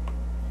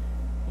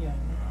 Yun.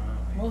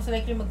 Okay. Most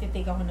likely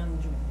magte-take ako ng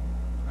June.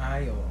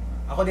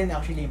 Ako din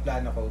actually yung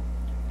plano ko.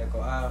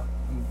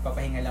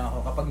 Papahinga lang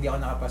ako. Kapag di ako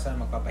nakapasa,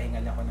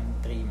 magpapahinga lang ako ng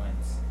 3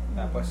 months.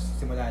 Tapos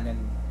simula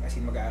nun, as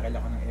in mag-aaral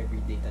ako ng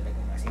everyday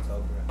talaga, as in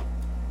sobra.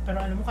 Pero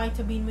alam mo, kahit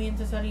sabihin mo yan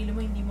sa sarili mo,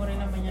 hindi mo rin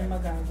naman yan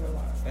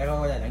magagawa. Pero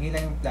wala lang, yun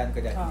lang yung plan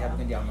ko dati. Sabi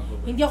ko hindi ako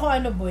mag-over. Hindi ako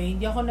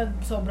hindi ako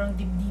sobrang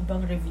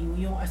dibdibang review.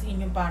 Yung as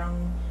in yung parang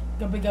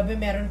gabi-gabi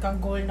meron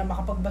kang goal na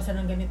makapagbasa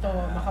ng ganito,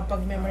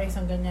 makapag-memorize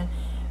ng ganyan.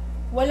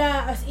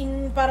 Wala, as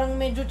in parang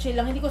medyo chill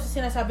lang. Hindi ko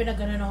sinasabi na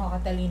gano'n ako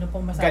katalino,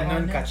 pumasa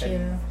ako na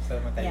chill. So,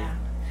 matalino. Yeah.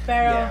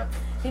 Pero,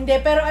 hindi,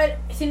 pero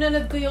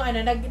sinunod ko yung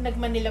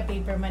nag-Manila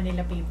paper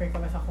ka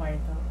ba sa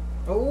kwarto?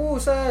 Oo,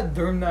 sa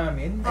dorm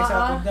namin,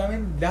 sa pod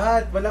namin,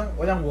 lahat,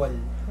 walang wall.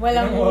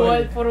 Walang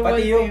wall, puro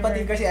wallpaper. Pati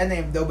kasi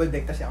double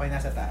deck, kasi ako yung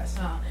nasa taas.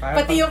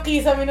 Pati yung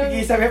kisame nung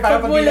para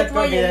pagbilat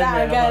mo yun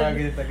na agad.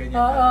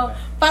 Oo.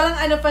 Parang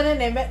pa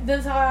nun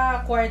dun sa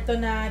kwarto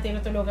na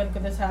tinutulugan ko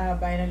dun sa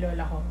bahay ng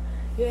lola ko,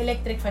 yung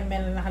electric fan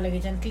meron nakalagay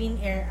dyan, Clean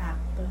Air Act.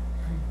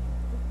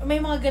 May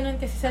mga ganun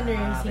kasi sa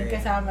nursing,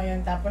 kasama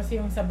yun. Tapos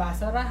yung sa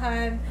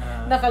basurahan,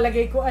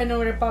 nakalagay ko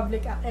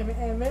Republic Act,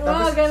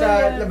 Tapos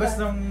sa labas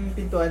ng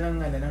pintuan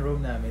ng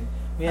room namin,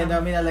 may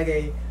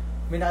nakalagay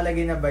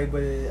na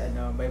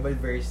Bible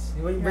verse.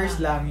 Yung verse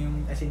lang,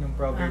 yung as in yung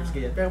Proverbs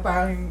ganyan. Pero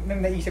parang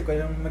nang naisip ko,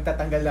 nung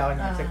magtatanggal ako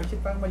ng isip ko,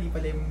 parang mali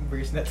pala yung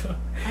verse na to.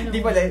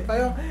 Hindi pala,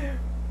 parang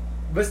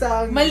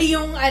basta mali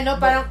yung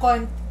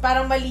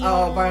parang mali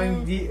yung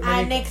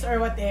annex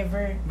or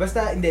whatever.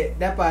 Basta hindi,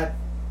 dapat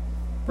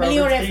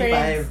Proverbs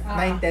 3:5,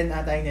 9:10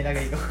 ata yung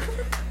nilagay ko.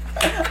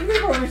 Ano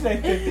yung Proverbs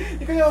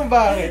 9:10? Hindi ko naman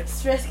bakit.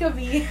 Stress ka,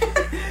 B.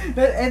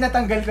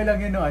 Natanggal ko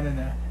lang yun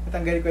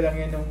Natanggal ko lang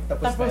yun nung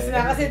tapos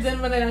na. Kasi doon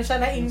mo na lang siya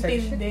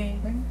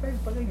naintindi. 9:5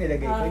 pala yung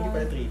nilagay ko, hindi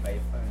pala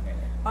 3:5. Parang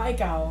gano'n.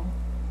 Ikaw?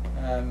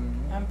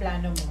 Ang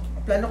plano mo?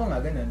 Plano ko nga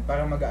ganun,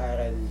 parang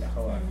mag-aaral ako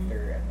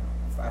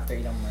after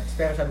ilang months.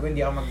 Pero sabi ko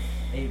hindi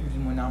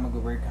muna ako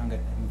mag-work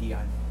hanggat hindi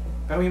ako.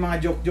 Pero may mga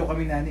joke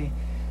kami na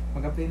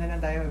mag-apply na lang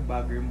tayo,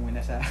 bagger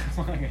muna sa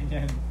mga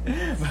ganyan.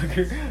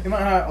 Bagger. Yung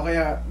mga, o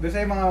kaya, doon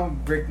sa yung mga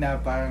break na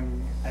parang,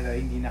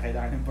 hindi na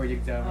kailangan ng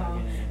project sa mga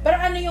ganyan. Pero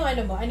ano yung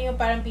ano yung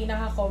parang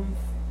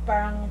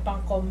parang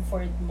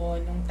pang-comfort mo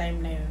nung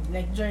time na yun?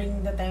 Like,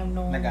 during the time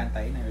nung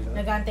nag-aantay na result?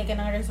 Nag-aantay ka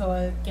ng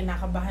result,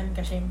 kinakabahan ka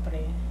syempre.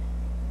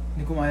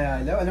 Hindi ko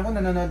maalala. Alam ko,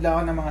 nanonood lang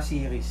ako ng mga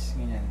series,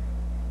 ganyan.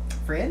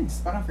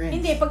 Friends? Parang Friends.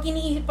 Hindi,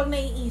 pag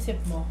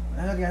naiisip mo.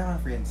 Nanonood ako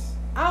ng Friends.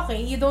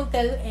 Okay. You don't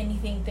tell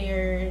anything to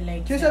your,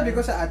 like... Sabi ko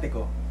sa ate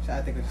ko.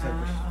 Sabi ko,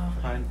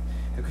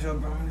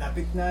 sobrang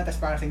lapit na. Tapos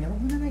parang sa inyo, huwag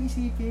mo na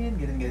naisipin.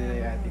 Ganun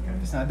yung ate ko.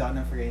 Tapos nanood ako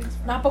ng Friends.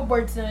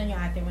 Nakapag-boards na lang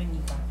yung ate mo,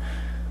 hindi pa?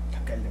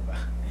 Tagal na ba?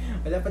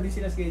 Wala pa din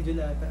sila schedule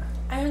ata.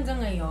 Ay,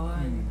 hanggang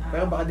ngayon.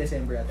 Pero baka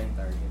December ata yung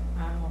target.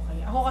 Okay.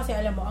 Ako kasi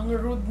alam mo, ang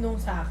rude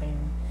nung sa akin.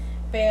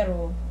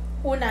 Pero,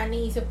 una,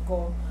 naisip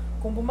ko,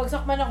 kung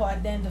bumagsak man ako, at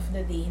the end of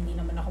the day, hindi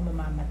naman ako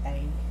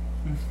mamamatay.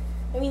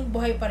 I mean,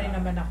 buhay pa rin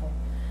naman ako.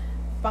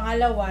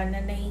 Pangalawa,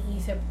 na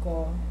naiisip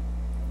ko,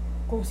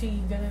 kung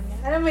ganun nga.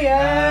 Alam mo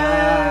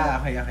yan?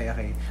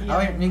 Okay.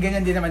 Yung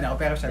ganyan din naman ako,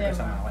 pero syempre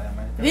sama ako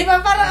naman. Di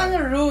ba? Parang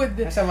ang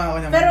rude. Sama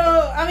ako naman. Pero,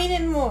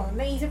 aminin mo,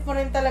 naisip mo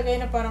rin talaga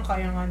yun na parang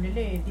kaya nga nila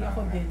eh. Di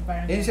ako din.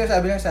 Parang yun siya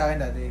sabi lang sa akin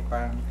dati,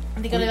 parang,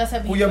 hindi ka nila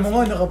sabihin. Kuya mo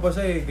nga,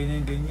 nakapasa eh,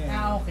 ganyan.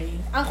 Okay.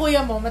 Ang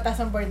kuya mo,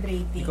 mataas ang board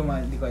rating.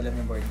 Hindi ko alam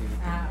yung board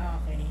rating.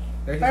 Okay.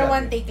 Pero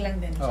one take lang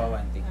din siya.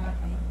 one take lang.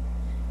 Okay.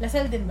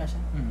 Lasal din ba siya?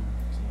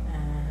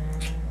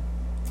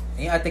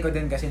 Yung ate ko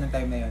din kasi nung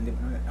time na yun,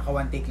 naka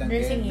one take lang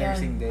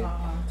nursing din.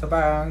 So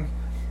parang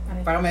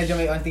medyo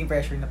may onting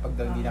pressure na pag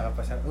daw hindi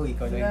nakapasa.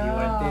 Ikaw lang hindi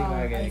one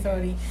take. Ay,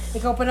 sorry.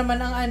 Ikaw pa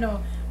naman ang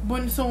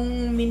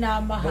bunsong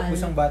minamahal.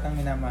 Bunsong batang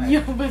minamahal.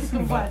 Yung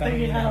bunsong batang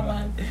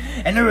minamahal.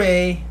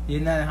 Anyway,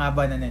 yun na,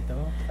 haba na nito.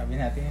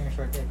 Sabi natin yung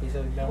short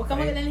episode lang. Huwag ka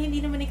mag-alala,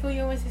 hindi naman ikaw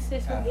yung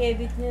masistress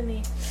mag-edit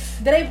niyan eh.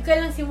 Drive ka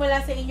lang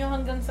simula sa inyo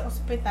hanggang sa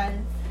ospital.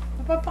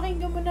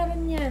 Mapapakinggan mo na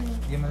rin yan.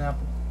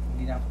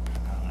 Hindi na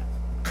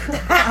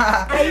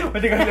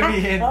pwede ko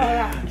sabihin.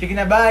 Sige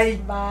na,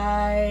 bye!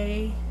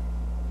 Bye!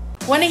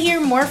 Wanna hear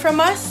more from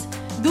us?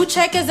 Do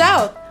check us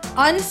out!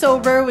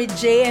 Unsober with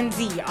J and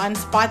Z on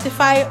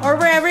Spotify or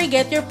wherever you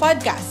get your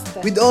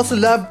podcast. We'd also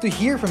love to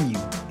hear from you.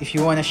 If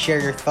you want to share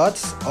your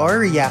thoughts or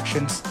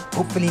reactions,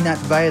 hopefully not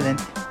violent,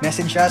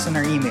 message us on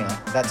our email.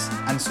 That's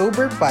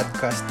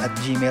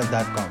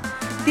unsoberpodcast@gmail.com.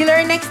 Till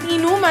our next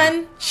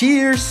inuman!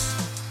 Cheers!